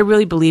I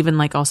really believe in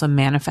like also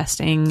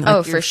manifesting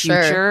like your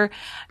future. Sure.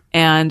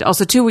 And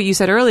also too, what you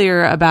said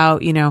earlier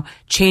about,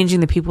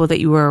 changing the people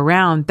that you were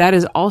around, that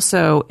is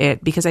also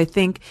it. Because I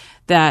think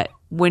that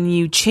when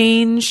you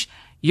change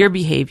your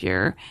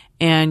behavior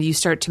and you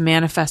start to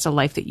manifest a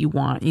life that you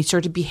want, you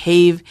start to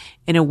behave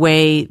in a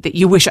way that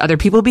you wish other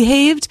people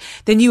behaved,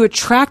 then you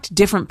attract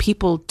different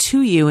people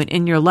to you and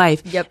in your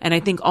life. Yep. And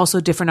I think also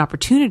different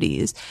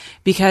opportunities,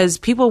 because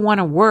people want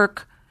to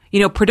work,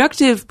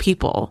 productive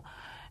people,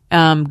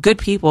 good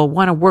people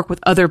want to work with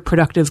other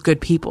productive,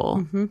 good people.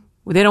 Mm-hmm.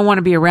 They don't want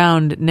to be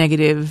around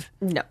negative,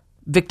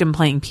 victim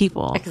playing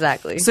people.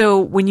 Exactly.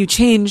 So when you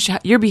change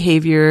your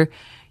behavior,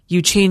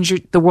 you change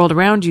the world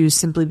around you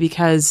simply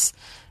because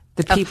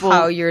the people, of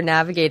how you're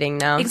navigating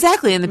now.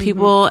 Exactly. And the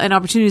people and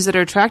opportunities that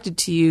are attracted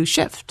to you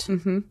shift.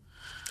 Mm-hmm.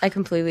 I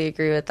completely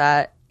agree with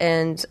that.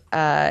 And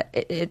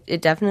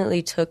it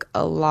definitely took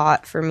a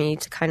lot for me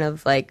to kind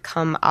of like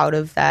come out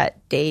of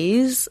that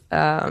daze.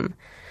 I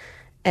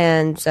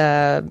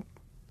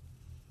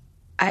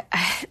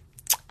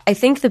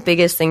think the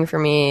biggest thing for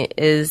me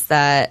is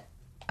that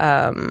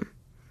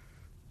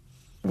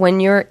when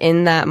you're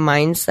in that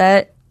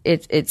mindset,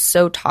 it's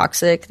so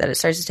toxic that it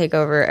starts to take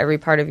over every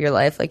part of your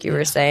life, like you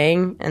were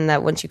saying, and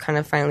that once you kind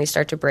of finally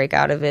start to break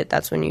out of it,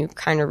 that's when you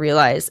kind of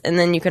realize. And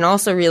then you can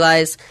also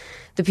realize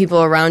the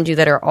people around you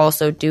that are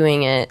also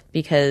doing it,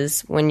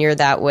 because when you're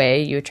that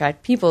way, you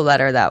attract people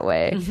that are that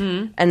way.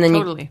 Mm-hmm. And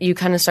then you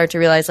kind of start to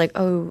realize like,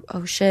 oh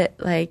shit,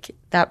 like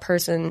that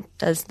person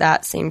does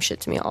that same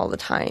shit to me all the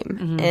time.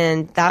 Mm-hmm.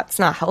 And that's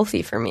not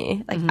healthy for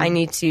me. Like I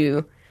need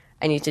to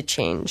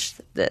change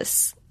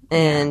this.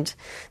 And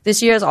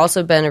this year has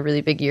also been a really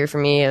big year for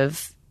me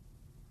of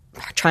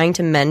trying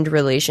to mend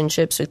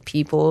relationships with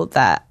people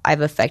that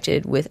I've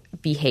affected with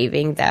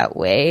behaving that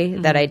way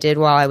that I did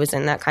while I was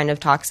in that kind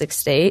of toxic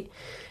state.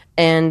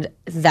 And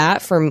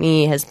that for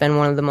me has been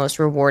one of the most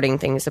rewarding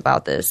things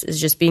about this, is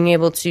just being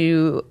able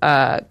to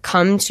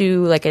come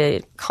to like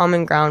a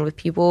common ground with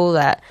people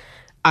that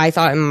I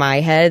thought in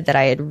my head that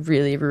I had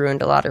really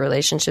ruined a lot of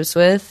relationships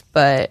with,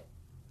 but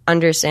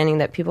understanding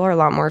that people are a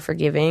lot more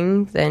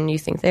forgiving than you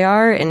think they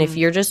are. And if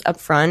you're just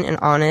upfront and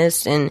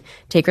honest and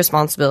take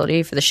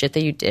responsibility for the shit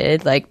that you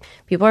did, like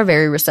people are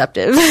very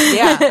receptive.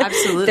 Yeah,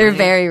 absolutely. They're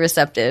very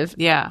receptive.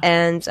 Yeah.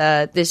 And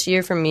this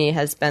year for me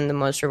has been the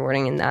most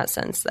rewarding in that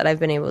sense, that I've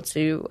been able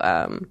to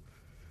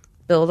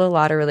build a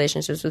lot of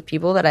relationships with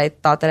people that I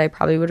thought that I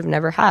probably would have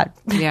never had.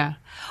 Yeah.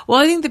 Well,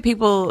 I think the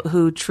people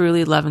who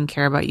truly love and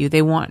care about you,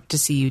 they want to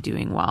see you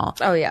doing well.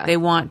 Oh, yeah. They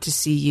want to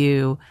see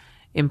you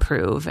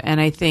improve. And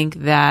I think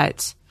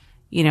that,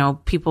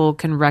 people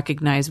can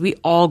recognize we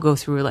all go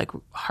through like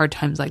hard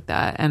times like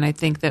that. And I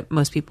think that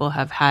most people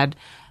have had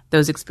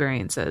those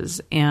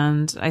experiences.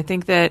 And I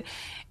think that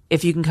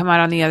if you can come out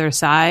on the other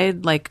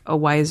side, like a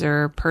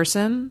wiser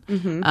person,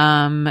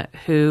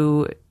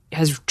 who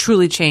has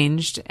truly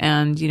changed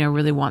and,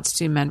 really wants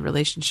to mend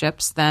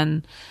relationships,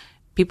 then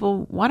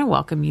people want to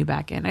welcome you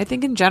back in. I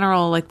think in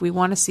general, like we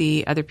want to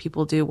see other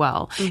people do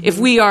well. Mm-hmm. If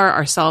we are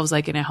ourselves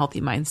like in a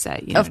healthy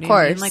mindset, of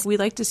course. I mean? Like we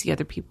like to see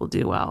other people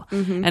do well.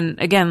 Mm-hmm. And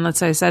again, let's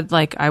say I said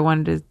like I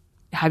wanted to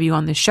have you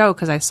on this show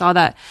because I saw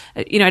that,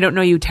 I don't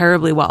know you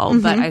terribly well,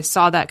 but I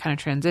saw that kind of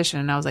transition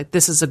and I was like,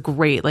 this is a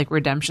great like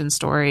redemption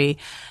story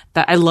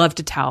that I love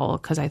to tell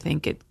because I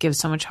think it gives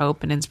so much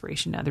hope and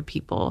inspiration to other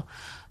people.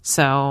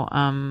 So,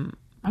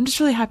 I'm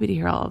just really happy to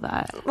hear all of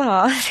that.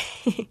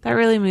 Aww. That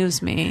really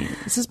moves me.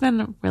 This has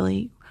been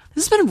really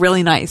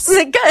nice.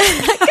 Good.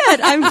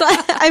 I'm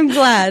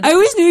glad. I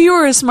always knew you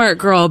were a smart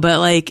girl, but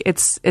like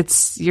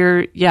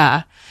you're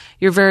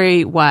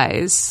very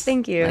wise.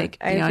 Thank you. Like,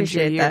 I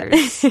appreciate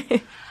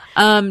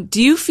that.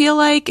 Do you feel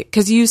like,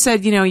 because you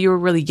said, you were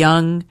really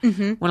young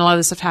when a lot of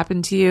this stuff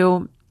happened to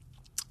you.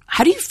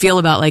 How do you feel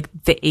about like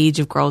the age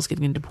of girls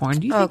getting into porn?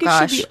 Do you think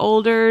it should be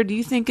older? Do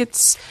you think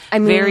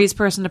varies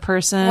person to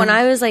person? When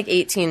I was like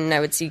 18 and I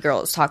would see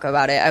girls talk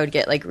about it, I would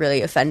get like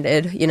really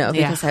offended,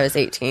 because I was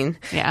 18.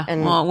 Yeah.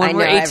 And well, when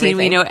we're 18, everything.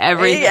 We know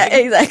everything. Yeah,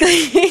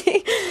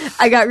 exactly.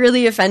 I got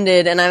really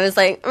offended and I was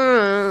like,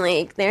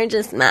 like they're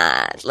just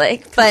mad.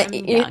 Like, but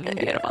young and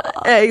beautiful.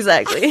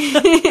 Exactly.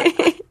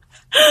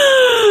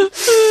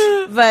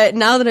 But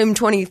now that I'm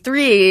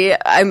 23,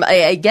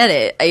 I get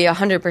it. I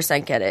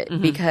 100% get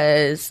it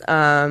because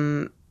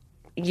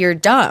you're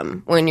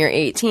dumb when you're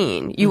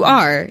 18. You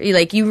are.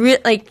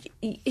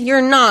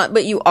 You're not,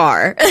 but you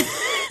are.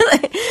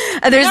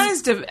 You're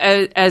not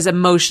as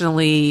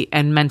emotionally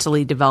and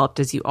mentally developed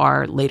as you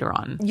are later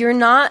on. You're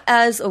not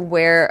as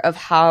aware of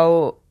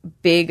how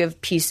big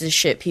of pieces of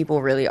shit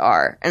people really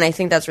are. And I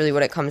think that's really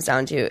what it comes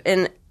down to.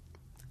 And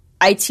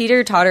I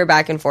teeter-totter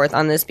back and forth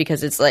on this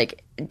because it's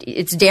like,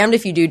 it's damned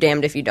if you do,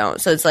 damned if you don't.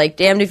 So it's like,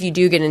 damned if you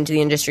do get into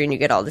the industry and you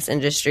get all this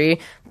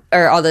industry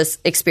or all this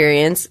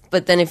experience.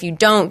 But then if you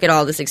don't get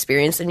all this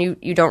experience, then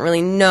you don't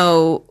really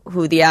know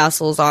who the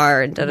assholes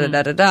are and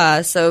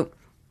da-da-da-da-da. So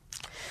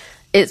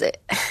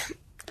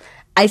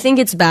I think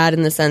it's bad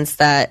in the sense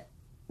that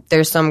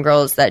there's some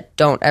girls that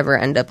don't ever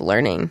end up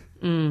learning.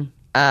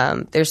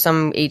 There's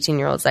some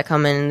 18-year-olds that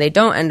come in and they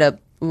don't end up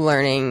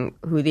learning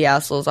who the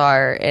assholes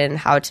are and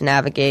how to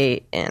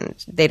navigate,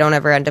 and they don't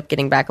ever end up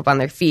getting back up on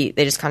their feet.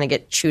 They just kind of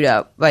get chewed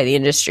up by the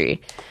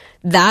industry.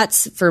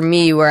 That's, for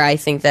me, where I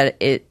think that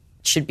it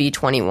should be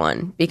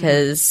 21,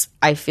 because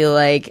I feel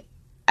like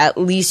at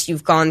least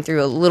you've gone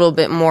through a little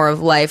bit more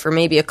of life, or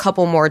maybe a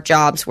couple more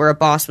jobs where a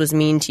boss was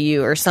mean to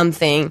you or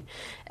something,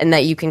 and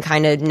that you can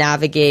kind of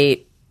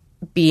navigate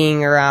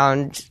being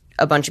around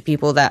a bunch of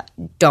people that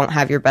don't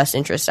have your best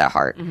interest at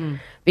heart.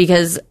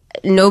 Because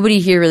nobody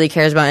here really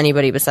cares about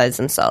anybody besides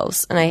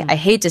themselves. And I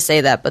hate to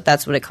say that, but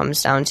that's what it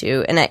comes down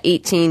to. And at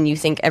 18, you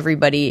think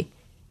everybody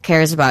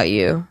cares about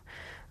you,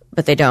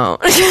 but they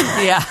don't.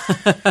 Yeah.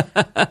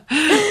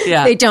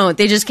 They don't.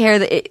 They just care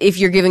that if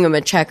you're giving them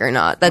a check or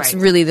not. That's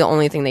really the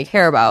only thing they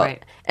care about.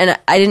 Right. And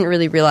I didn't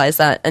really realize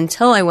that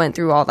until I went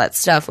through all that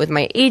stuff with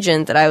my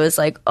agent, that I was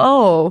like,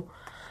 oh,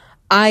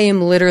 I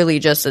am literally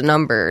just a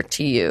number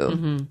to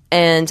you.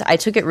 And I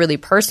took it really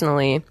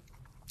personally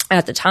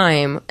at the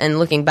time, and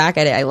looking back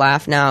at it, I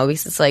laugh now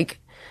because it's like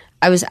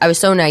I was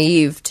so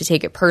naive to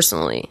take it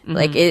personally.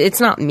 Like it's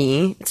not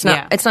me. It's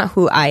not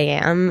who I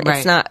am. Right.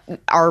 It's not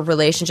our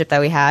relationship that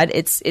we had.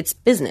 It's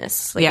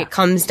business. Like it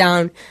comes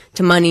down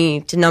to money,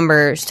 to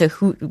numbers, to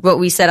what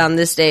we said on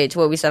this day, to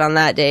what we said on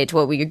that day, to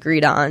what we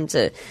agreed on.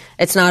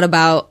 It's not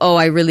about, oh,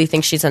 I really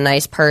think she's a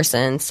nice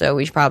person, so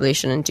we probably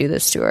shouldn't do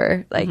this to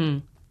her. Like,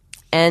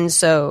 and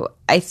so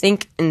I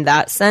think in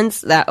that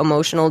sense, that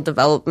emotional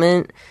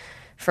development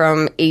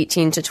from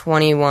 18 to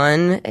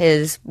 21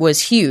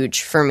 was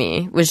huge for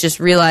me. Was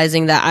just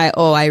realizing that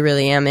I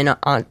really am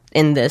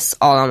in this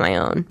all on my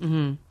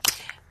own.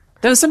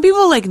 Though some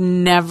people like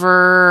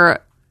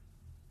never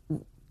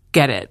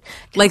get it.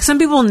 Like some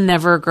people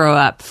never grow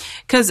up.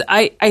 Because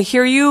I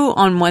hear you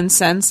on one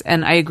sense,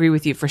 and I agree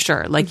with you for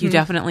sure. Like you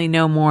definitely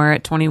know more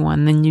at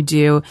 21 than you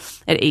do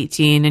at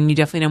 18, and you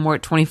definitely know more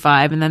at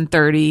 25 and then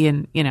 30,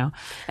 and you know.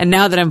 And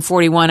now that I'm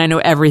 41, I know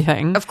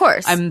everything. Of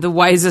course. I'm the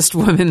wisest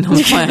woman on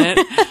the planet.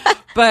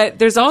 But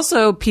there's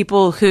also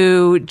people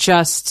who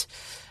just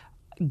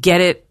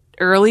get it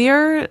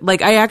earlier.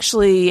 Like I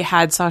actually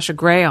had Sasha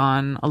Grey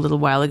on a little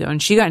while ago,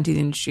 and she got into the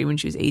industry when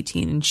she was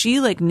 18, and she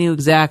like knew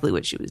exactly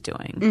what she was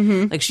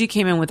doing. Like she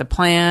came in with a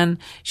plan,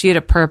 she had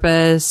a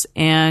purpose,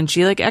 and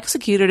she like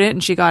executed it,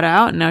 and she got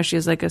out, and now she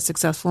has like a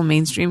successful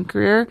mainstream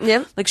career.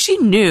 Yep. Like she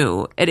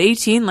knew at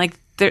 18, like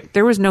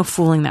there was no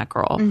fooling that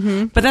girl.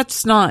 But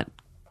that's not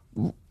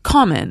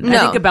common. No. I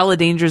think Abella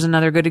Danger is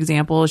another good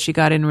example. She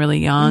got in really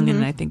young,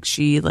 and I think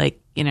she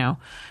like, you know,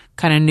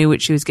 kind of knew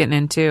what she was getting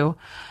into.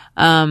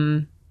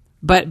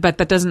 But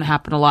that doesn't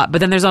happen a lot.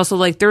 But then there's also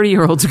like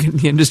 30-year-olds who get in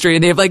the industry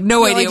and they have like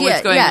no idea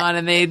what's going on,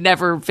 and they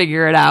never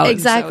figure it out.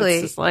 Exactly. So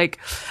it's just like,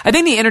 I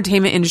think the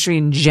entertainment industry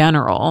in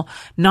general,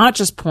 not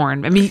just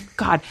porn. I mean,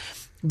 God,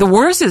 the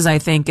worst is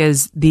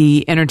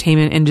the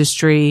entertainment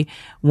industry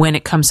when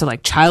it comes to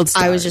like child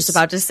stars. I was just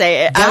about to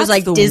say it. That's I was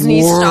like the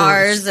Disney worst.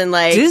 stars and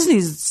like Disney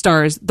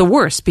stars, the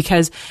worst,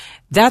 because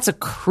that's a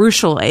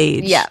crucial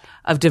age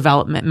of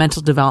development,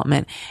 mental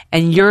development,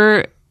 and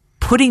you're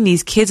putting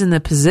these kids in the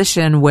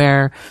position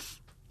where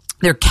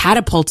they're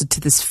catapulted to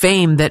this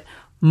fame that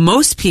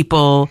most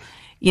people,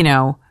 you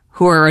know,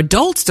 who are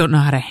adults don't know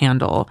how to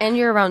handle. And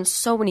you're around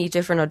so many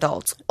different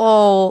adults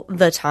all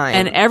the time.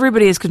 And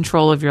everybody has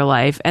control of your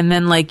life. And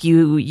then like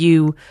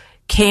you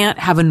can't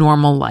have a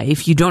normal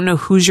life. You don't know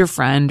who's your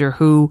friend or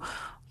who,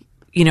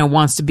 you know,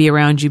 wants to be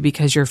around you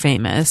because you're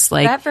famous.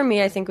 Like that for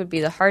me, I think would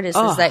be the hardest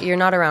is that you're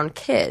not around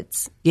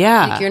kids.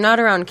 Yeah. Like you're not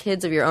around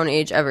kids of your own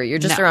age ever. You're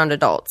just around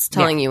adults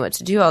telling you what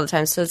to do all the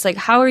time. So it's like,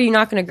 how are you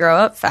not going to grow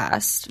up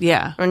fast?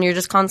 Yeah. When you're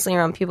just constantly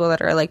around people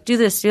that are like, do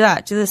this, do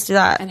that, do this, do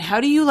that. And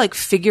how do you like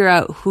figure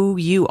out who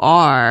you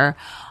are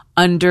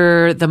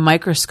under the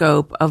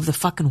microscope of the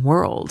fucking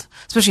world?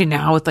 Especially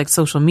now with like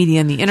social media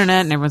and the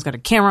internet and everyone's got a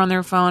camera on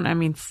their phone. I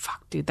mean,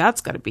 fuck, dude,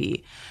 that's got to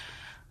be...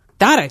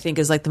 That I think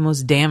is like the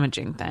most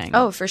damaging thing.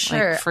 Oh, for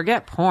sure. Like,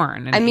 forget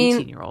porn and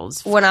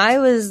 18-year-olds. When I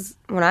was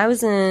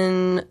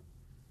in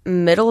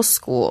middle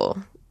school,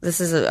 this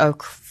is a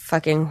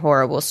fucking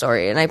horrible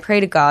story, and I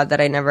pray to God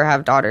that I never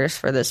have daughters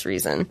for this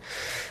reason.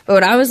 But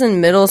when I was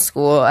in middle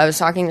school, I was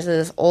talking to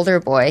this older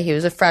boy. He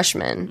was a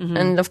freshman,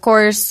 and of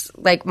course,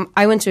 like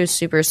I went to a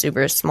super,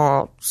 super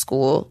small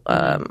school.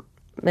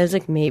 was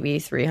like maybe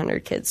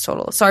 300 kids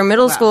total. So our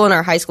middle school and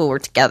our high school were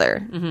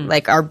together.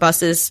 Like our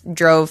buses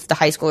drove the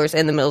high schoolers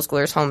and the middle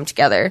schoolers home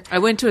together. I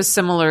went to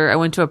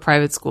a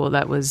private school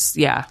that was,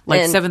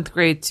 like 7th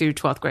grade to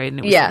 12th grade. And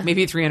it was like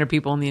maybe 300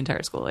 people in the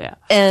entire school. Yeah.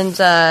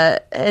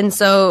 And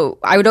so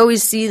I would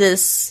always see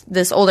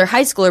this older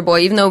high schooler boy,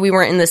 even though we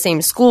weren't in the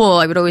same school,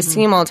 I would always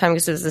see him all the time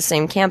because it was the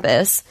same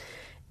campus.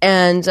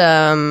 And,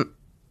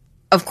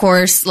 of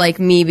course, like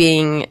me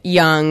being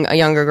a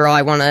younger girl,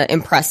 I want to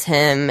impress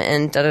him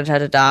and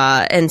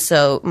da-da-da-da-da. And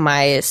so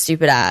my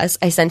stupid ass,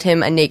 I sent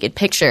him a naked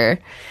picture.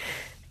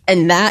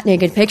 And that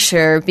naked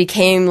picture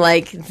became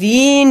like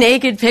the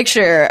naked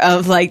picture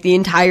of like the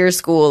entire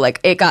school. Like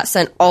it got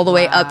sent all the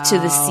way up to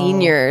the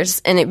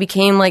seniors. And it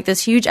became like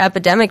this huge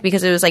epidemic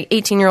because it was like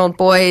 18-year-old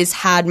boys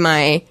had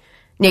my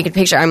naked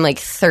picture. I'm like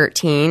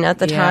 13 at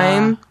the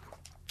time.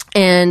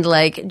 And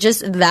like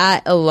just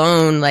that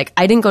alone, like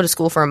I didn't go to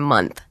school for a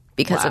month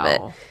because of it.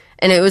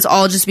 And it was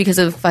all just because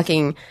of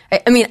fucking,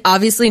 I mean,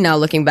 obviously now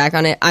looking back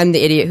on it, I'm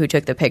the idiot who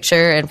took the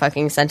picture and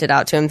fucking sent it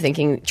out to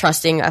him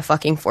trusting a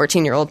fucking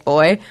 14-year-old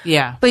boy.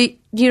 Yeah. But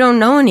you don't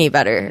know any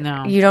better.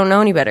 No. You don't know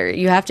any better.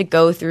 You have to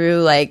go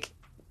through like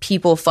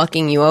people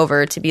fucking you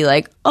over to be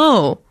like,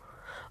 oh,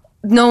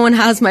 no one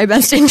has my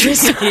best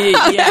interest.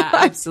 Yeah,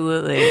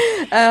 absolutely.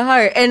 At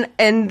heart.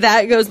 And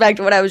that goes back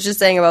to what I was just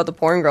saying about the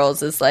porn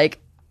girls is like,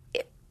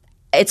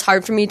 it's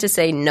hard for me to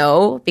say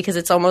no because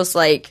it's almost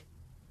like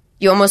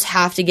you almost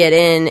have to get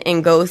in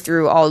and go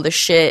through all the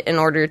shit in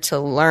order to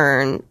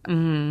learn.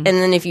 And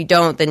then if you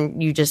don't,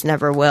 then you just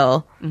never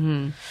will.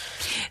 The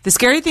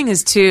scary thing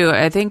is, too,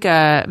 I think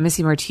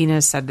Missy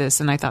Martinez said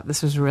this, and I thought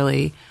this was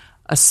really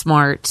a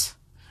smart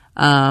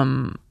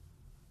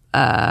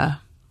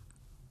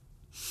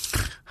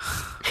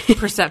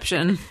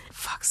perception.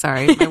 Fuck,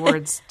 sorry. My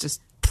words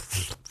just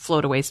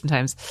float away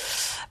sometimes.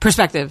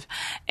 Perspective.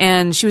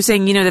 And she was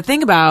saying, you know, the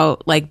thing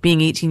about like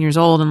being 18 years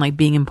old and like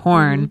being in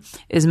porn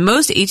is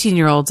most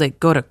 18-year-olds like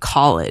go to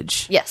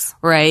college. Yes.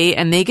 Right?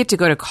 And they get to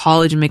go to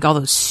college and make all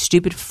those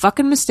stupid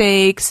fucking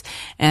mistakes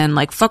and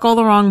like fuck all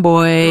the wrong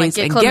boys like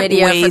get and chlamydia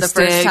get wasted.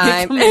 For the first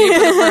time. Get chlamydia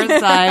for the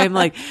first time.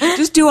 Like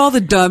just do all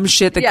the dumb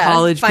shit that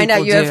college find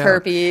people out you do. have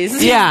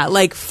herpes. Yeah,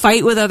 like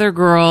fight with other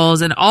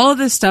girls and all of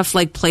this stuff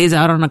like plays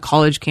out on a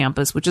college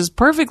campus, which is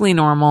perfectly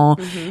normal.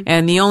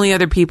 And the only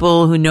other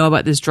people who know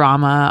about this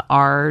drama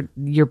are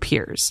your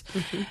peers.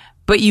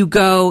 But you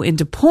go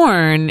into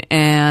porn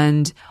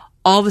and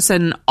all of a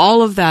sudden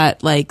all of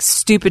that like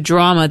stupid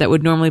drama that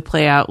would normally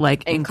play out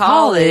like in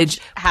college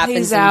happens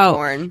plays out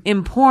porn.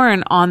 In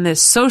porn on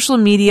this social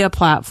media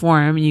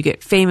platform. You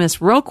get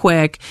famous real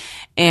quick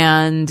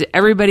and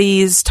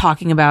everybody's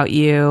talking about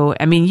you.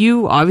 I mean,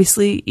 you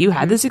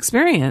had this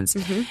experience.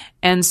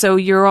 And so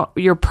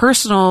your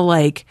personal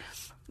like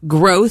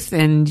growth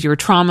and your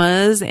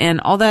traumas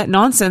and all that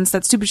nonsense,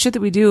 that stupid shit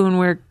that we do when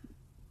we're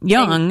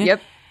young,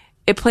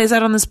 it plays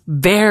out on this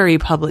very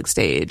public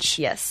stage.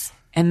 Yes.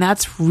 And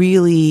that's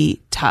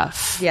really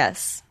tough.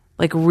 Yes.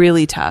 Like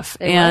really tough.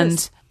 It and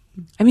was.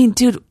 I mean,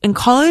 dude, in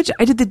college,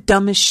 I did the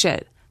dumbest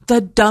shit.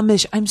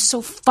 I'm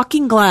so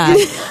fucking glad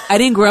I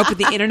didn't grow up with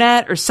the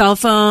internet or cell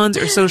phones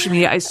or social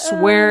media. I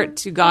swear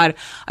to God,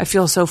 I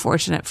feel so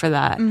fortunate for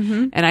that.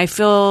 And I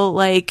feel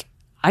like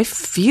I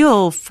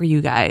feel for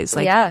you guys.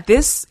 Like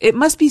this, it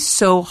must be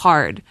so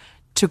hard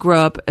to grow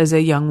up as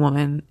a young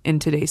woman in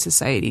today's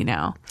society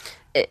now.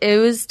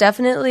 It was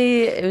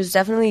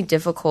definitely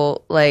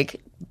difficult, like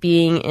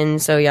being in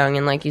so young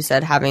and like you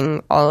said,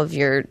 having all of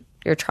your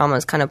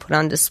traumas kind of put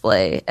on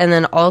display. And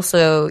then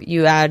also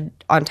you add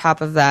on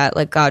top of that,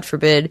 like God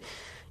forbid,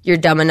 you're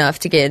dumb enough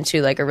to get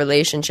into like a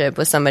relationship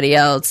with somebody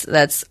else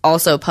that's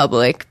also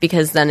public,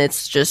 because then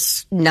it's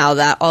just now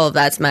that all of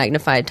that's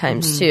magnified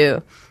times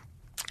two.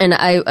 And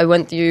I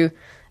went through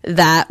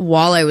that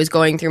while I was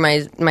going through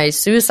my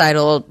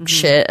suicidal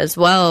shit as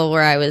well,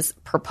 where I was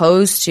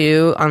proposed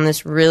to on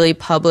this really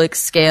public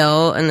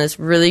scale in this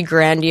really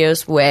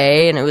grandiose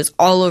way, and it was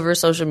all over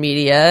social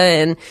media,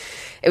 and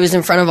it was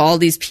in front of all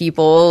these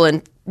people,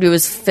 and it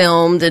was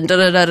filmed, and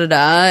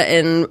da-da-da-da-da,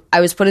 and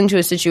I was put into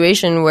a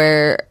situation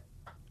where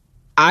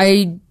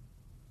I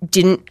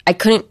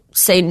couldn't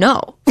say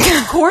no.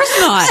 Of course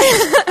not.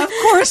 Of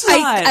course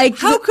not.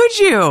 How could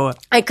you?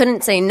 I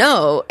couldn't say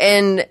no.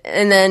 And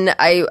then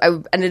I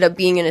ended up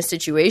being in a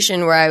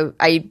situation where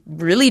I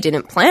really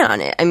didn't plan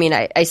on it. I mean,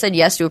 I said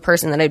yes to a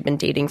person that I'd been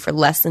dating for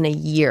less than a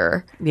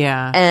year.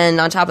 Yeah. And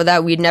on top of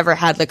that, we'd never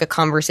had like a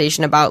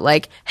conversation about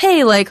like,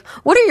 hey, like,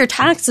 what are your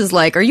taxes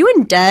like? Are you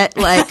in debt?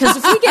 Like, because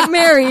if we get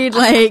married,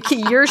 like,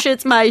 your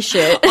shit's my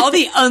shit. All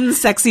the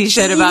unsexy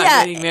shit about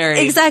getting married.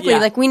 Exactly. Yeah.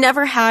 Like, we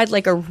never had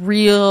like a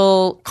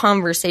real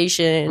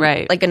conversation,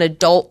 right? Like an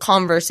adult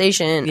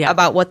conversation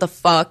about what the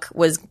fuck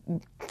we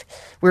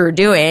were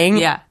doing.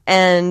 Yeah.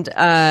 And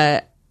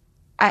I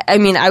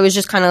mean, I was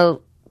just kind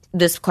of,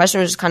 this question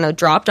was just kind of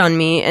dropped on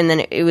me, and then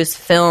it was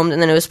filmed,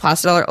 and then it was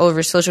posted all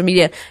over social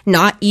media. I'm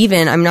not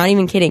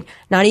even kidding,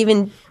 not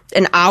even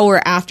an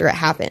hour after it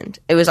happened,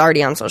 it was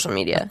already on social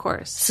media. Of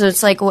course. So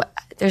it's like,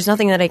 there's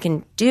nothing that I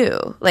can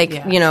do. Like,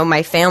 Yeah. you know,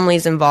 my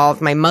family's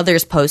involved. My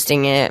mother's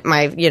posting it.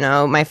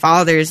 My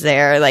father's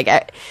there.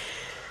 Like,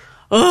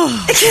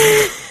 Oh,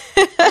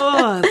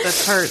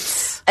 that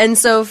hurts. and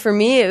so for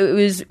me, it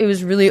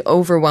was really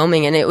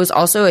overwhelming. And it was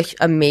also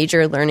a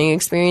major learning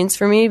experience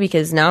for me,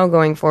 because now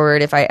going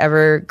forward, if I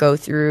ever go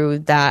through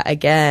that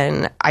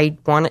again, I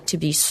want it to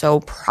be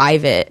so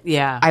private.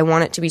 Yeah. I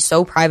want it to be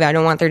so private. I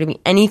don't want there to be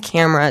any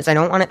cameras. I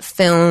don't want it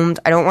filmed.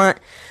 I don't want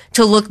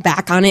to look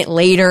back on it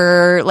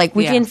later. Like,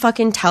 we can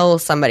fucking tell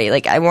somebody.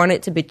 Like, I want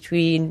it to be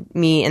between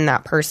me and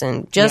that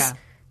person. Just,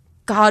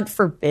 God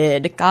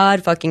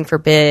fucking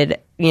forbid,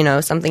 you know,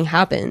 something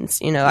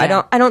happens. You know, I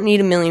don't need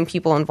a million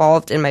people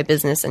involved in my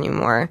business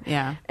anymore.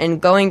 Yeah.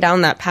 And going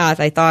down that path,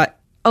 I thought,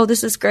 oh,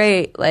 this is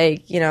great.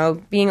 Like, you know,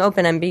 being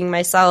open and being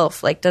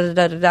myself, like,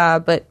 da-da-da-da-da.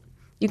 But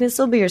you can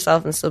still be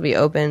yourself and still be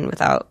open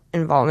without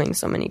involving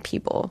so many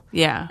people.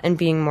 Yeah. And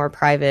being more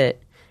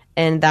private.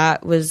 And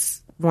that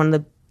was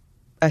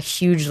a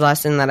huge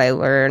lesson that I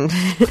learned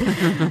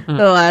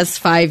the last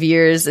 5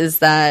 years, is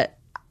that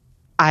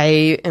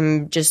I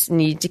just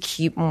need to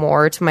keep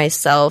more to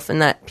myself,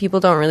 and that people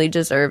don't really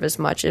deserve as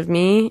much of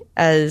me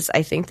as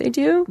I think they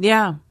do.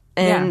 Yeah.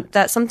 And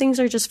that some things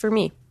are just for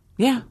me.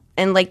 Yeah.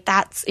 And like,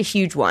 that's a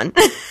huge one.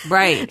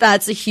 Right.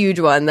 That's a huge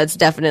one. That's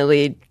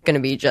definitely going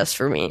to be just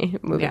for me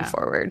moving Yeah.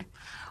 forward.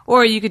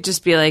 Or you could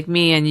just be like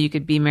me and you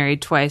could be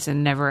married twice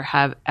and never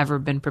have ever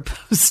been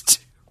proposed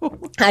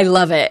to. I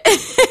love it.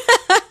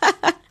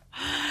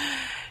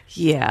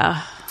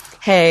 Yeah.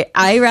 Hey,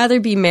 I'd rather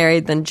be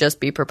married than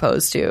just be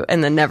proposed to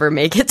and then never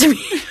make it to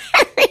be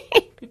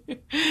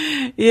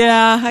married.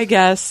 Yeah, I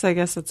guess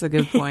that's a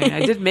good point. I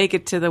did make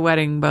it to the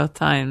wedding both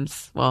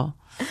times. Well,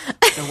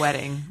 the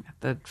wedding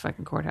at the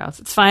fucking courthouse.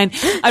 It's fine.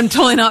 I'm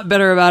totally not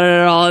bitter about it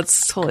at all.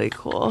 It's totally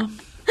cool.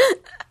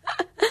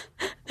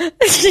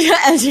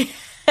 I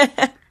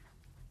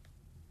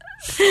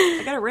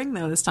got a ring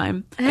though this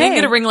time. I didn't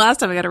get a ring last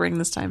time. I got a ring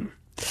this time.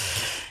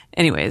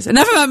 Anyways,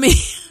 enough about me.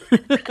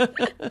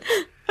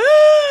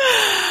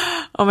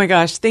 Oh my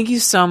gosh. Thank you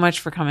so much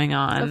for coming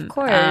on. Of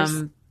course.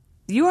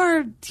 You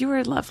are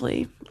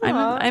lovely.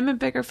 I'm a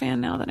bigger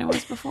fan now than I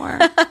was before.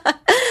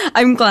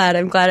 I'm glad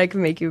I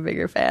can make you a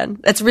bigger fan.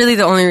 That's really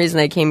the only reason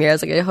I came here. I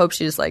was like, I hope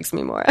she just likes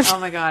me more. Oh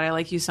my God. I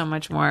like you so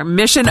much more.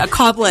 Mission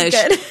accomplished.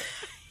 Good.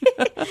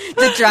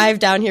 The drive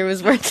down here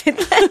was worth it.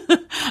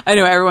 I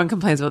know everyone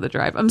complains about the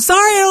drive. I'm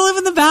sorry, I don't live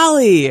in the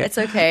valley. It's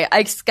okay.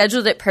 I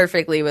scheduled it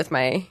perfectly with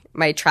my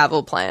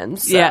travel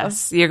plans. So.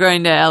 Yes, you're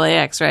going to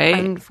LAX, right?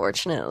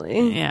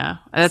 Unfortunately. Yeah,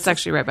 that's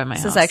actually right by my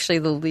house. This is actually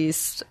the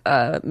least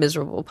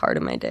miserable part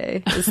of my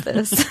day, is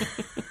this.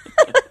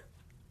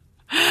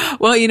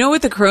 Well, you know,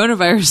 with the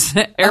coronavirus,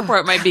 the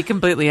airport might be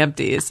completely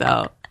empty,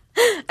 so...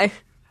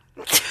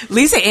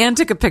 Lisa Ann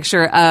took a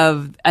picture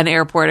of an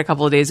airport a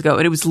couple of days ago,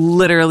 and it was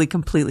literally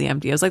completely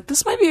empty. I was like,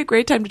 this might be a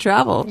great time to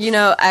travel. You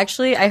know,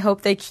 actually, I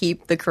hope they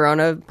keep the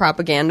corona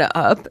propaganda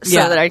up so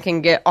that I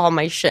can get all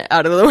my shit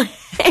out of the way.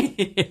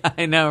 Yeah,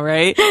 I know,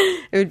 right?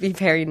 It would be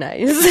very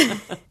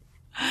nice.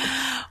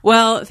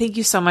 Well, thank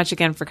you so much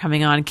again for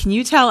coming on. Can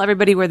you tell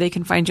everybody where they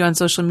can find you on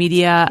social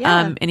media?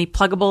 Yeah. Any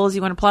pluggables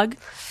you want to plug?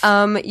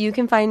 You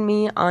can find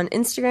me on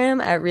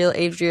Instagram at Real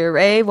Adria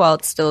Ray while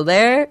it's still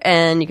there.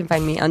 And you can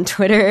find me on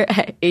Twitter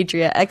at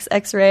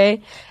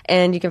AdriaXXRay.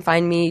 And you can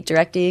find me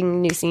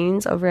directing new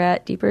scenes over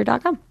at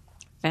deeper.com.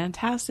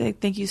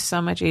 Fantastic. Thank you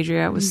so much,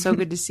 Adria. It was so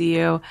good to see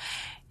you.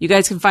 You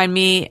guys can find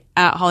me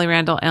at Holly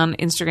Randall on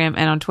Instagram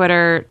and on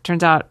Twitter.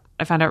 Turns out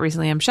I found out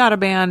recently I'm shadow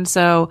banned.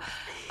 So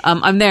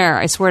I'm there.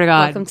 I swear to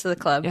God. Welcome to the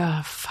club.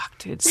 Yeah, fuck,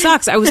 dude. It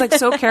sucks. I was like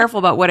so careful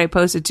about what I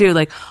posted too.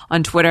 Like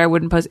on Twitter, I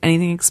wouldn't post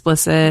anything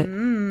explicit.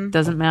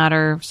 Doesn't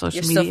matter.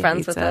 Social You're media still friends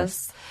hates with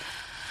us.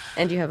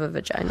 And you have a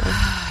vagina.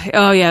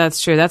 Oh yeah,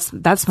 that's true.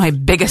 That's my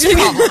biggest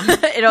problem.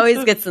 It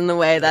always gets in the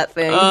way, that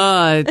thing.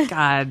 Oh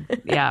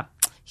God. Yeah.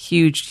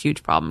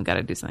 Huge problem. Got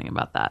to do something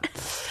about that.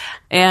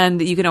 And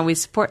you can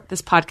always support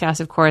this podcast,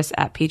 of course,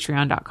 at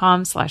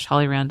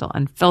patreon.com/Holly Randall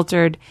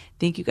Unfiltered.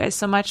 Thank you guys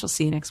so much. I'll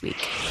see you next week.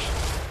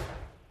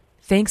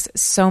 Thanks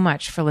so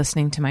much for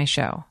listening to my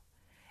show.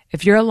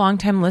 If you're a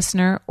longtime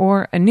listener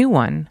or a new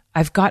one,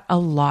 I've got a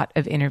lot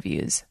of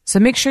interviews. So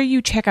make sure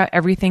you check out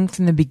everything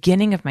from the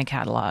beginning of my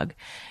catalog,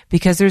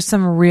 because there's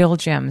some real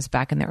gems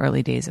back in the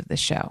early days of the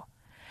show.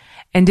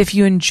 And if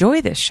you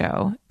enjoy this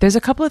show, there's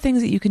a couple of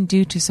things that you can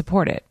do to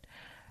support it.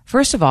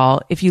 First of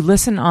all, if you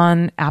listen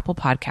on Apple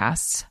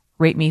Podcasts,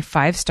 rate me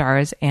 5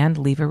 stars and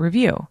leave a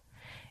review.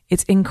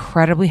 It's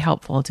incredibly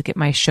helpful to get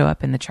my show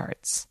up in the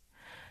charts.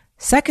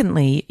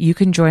 Secondly, you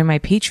can join my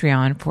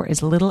Patreon for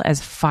as little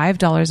as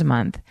 $5 a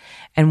month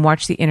and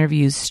watch the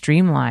interviews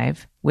stream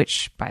live,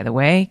 which, by the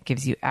way,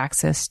 gives you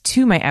access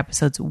to my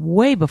episodes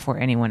way before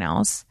anyone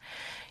else.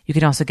 You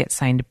can also get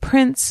signed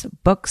prints,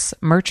 books,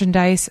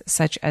 merchandise,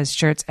 such as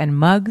shirts and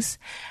mugs,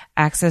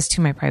 access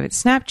to my private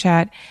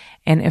Snapchat,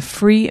 and a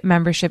free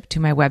membership to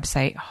my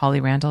website,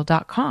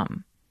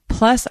 hollyrandall.com.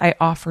 Plus, I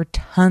offer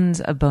tons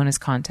of bonus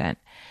content.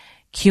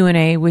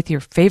 Q&A with your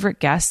favorite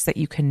guests that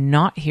you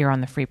cannot hear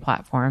on the free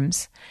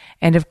platforms,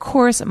 and of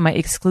course, my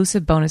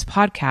exclusive bonus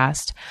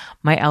podcast,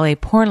 My LA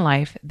Porn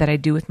Life, that I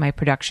do with my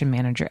production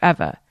manager,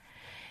 Eva.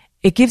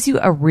 It gives you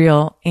a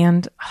real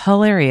and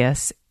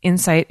hilarious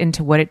insight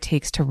into what it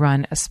takes to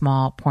run a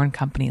small porn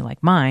company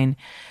like mine.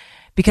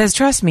 Because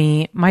trust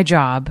me, my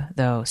job,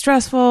 though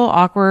stressful,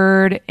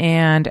 awkward,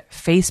 and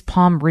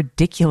facepalm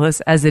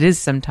ridiculous as it is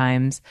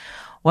sometimes,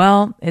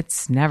 well,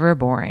 it's never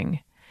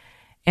boring.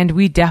 And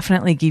we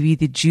definitely give you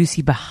the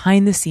juicy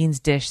behind-the-scenes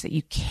dish that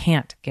you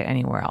can't get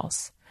anywhere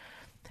else.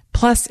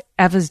 Plus,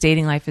 Eva's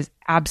dating life is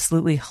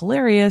absolutely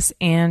hilarious,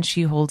 and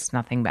she holds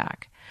nothing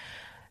back.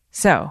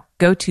 So,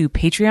 go to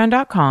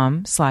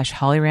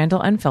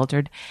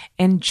patreon.com/HollyRandallUnfiltered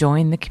and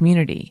join the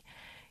community.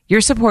 Your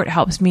support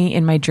helps me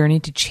in my journey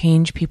to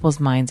change people's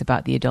minds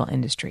about the adult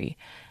industry,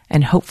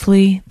 and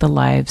hopefully the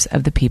lives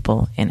of the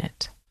people in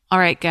it. All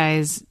right,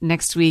 guys,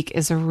 next week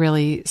is a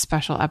really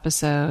special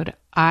episode.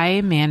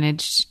 I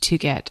managed to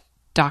get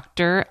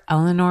Dr.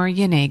 Eleanor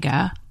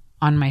Yanega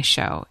on my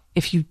show.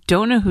 If you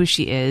don't know who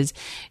she is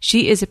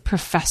a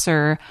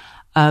professor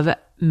of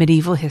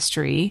medieval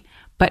history,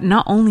 but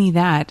not only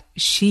that,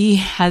 she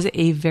has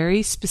a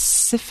very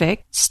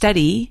specific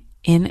study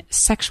in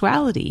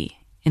sexuality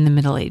in the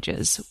Middle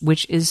Ages,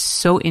 which is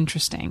so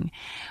interesting.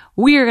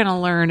 We are going to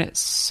learn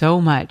so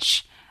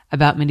much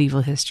about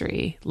medieval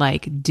history.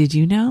 Like, did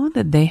you know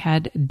that they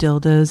had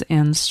dildos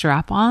and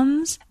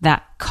strap-ons?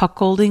 That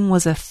cuckolding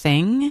was a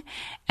thing?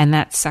 And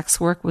that sex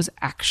work was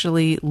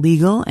actually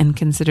legal and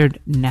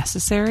considered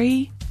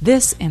necessary?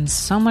 This and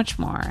so much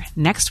more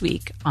next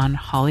week on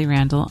Holly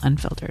Randall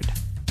Unfiltered.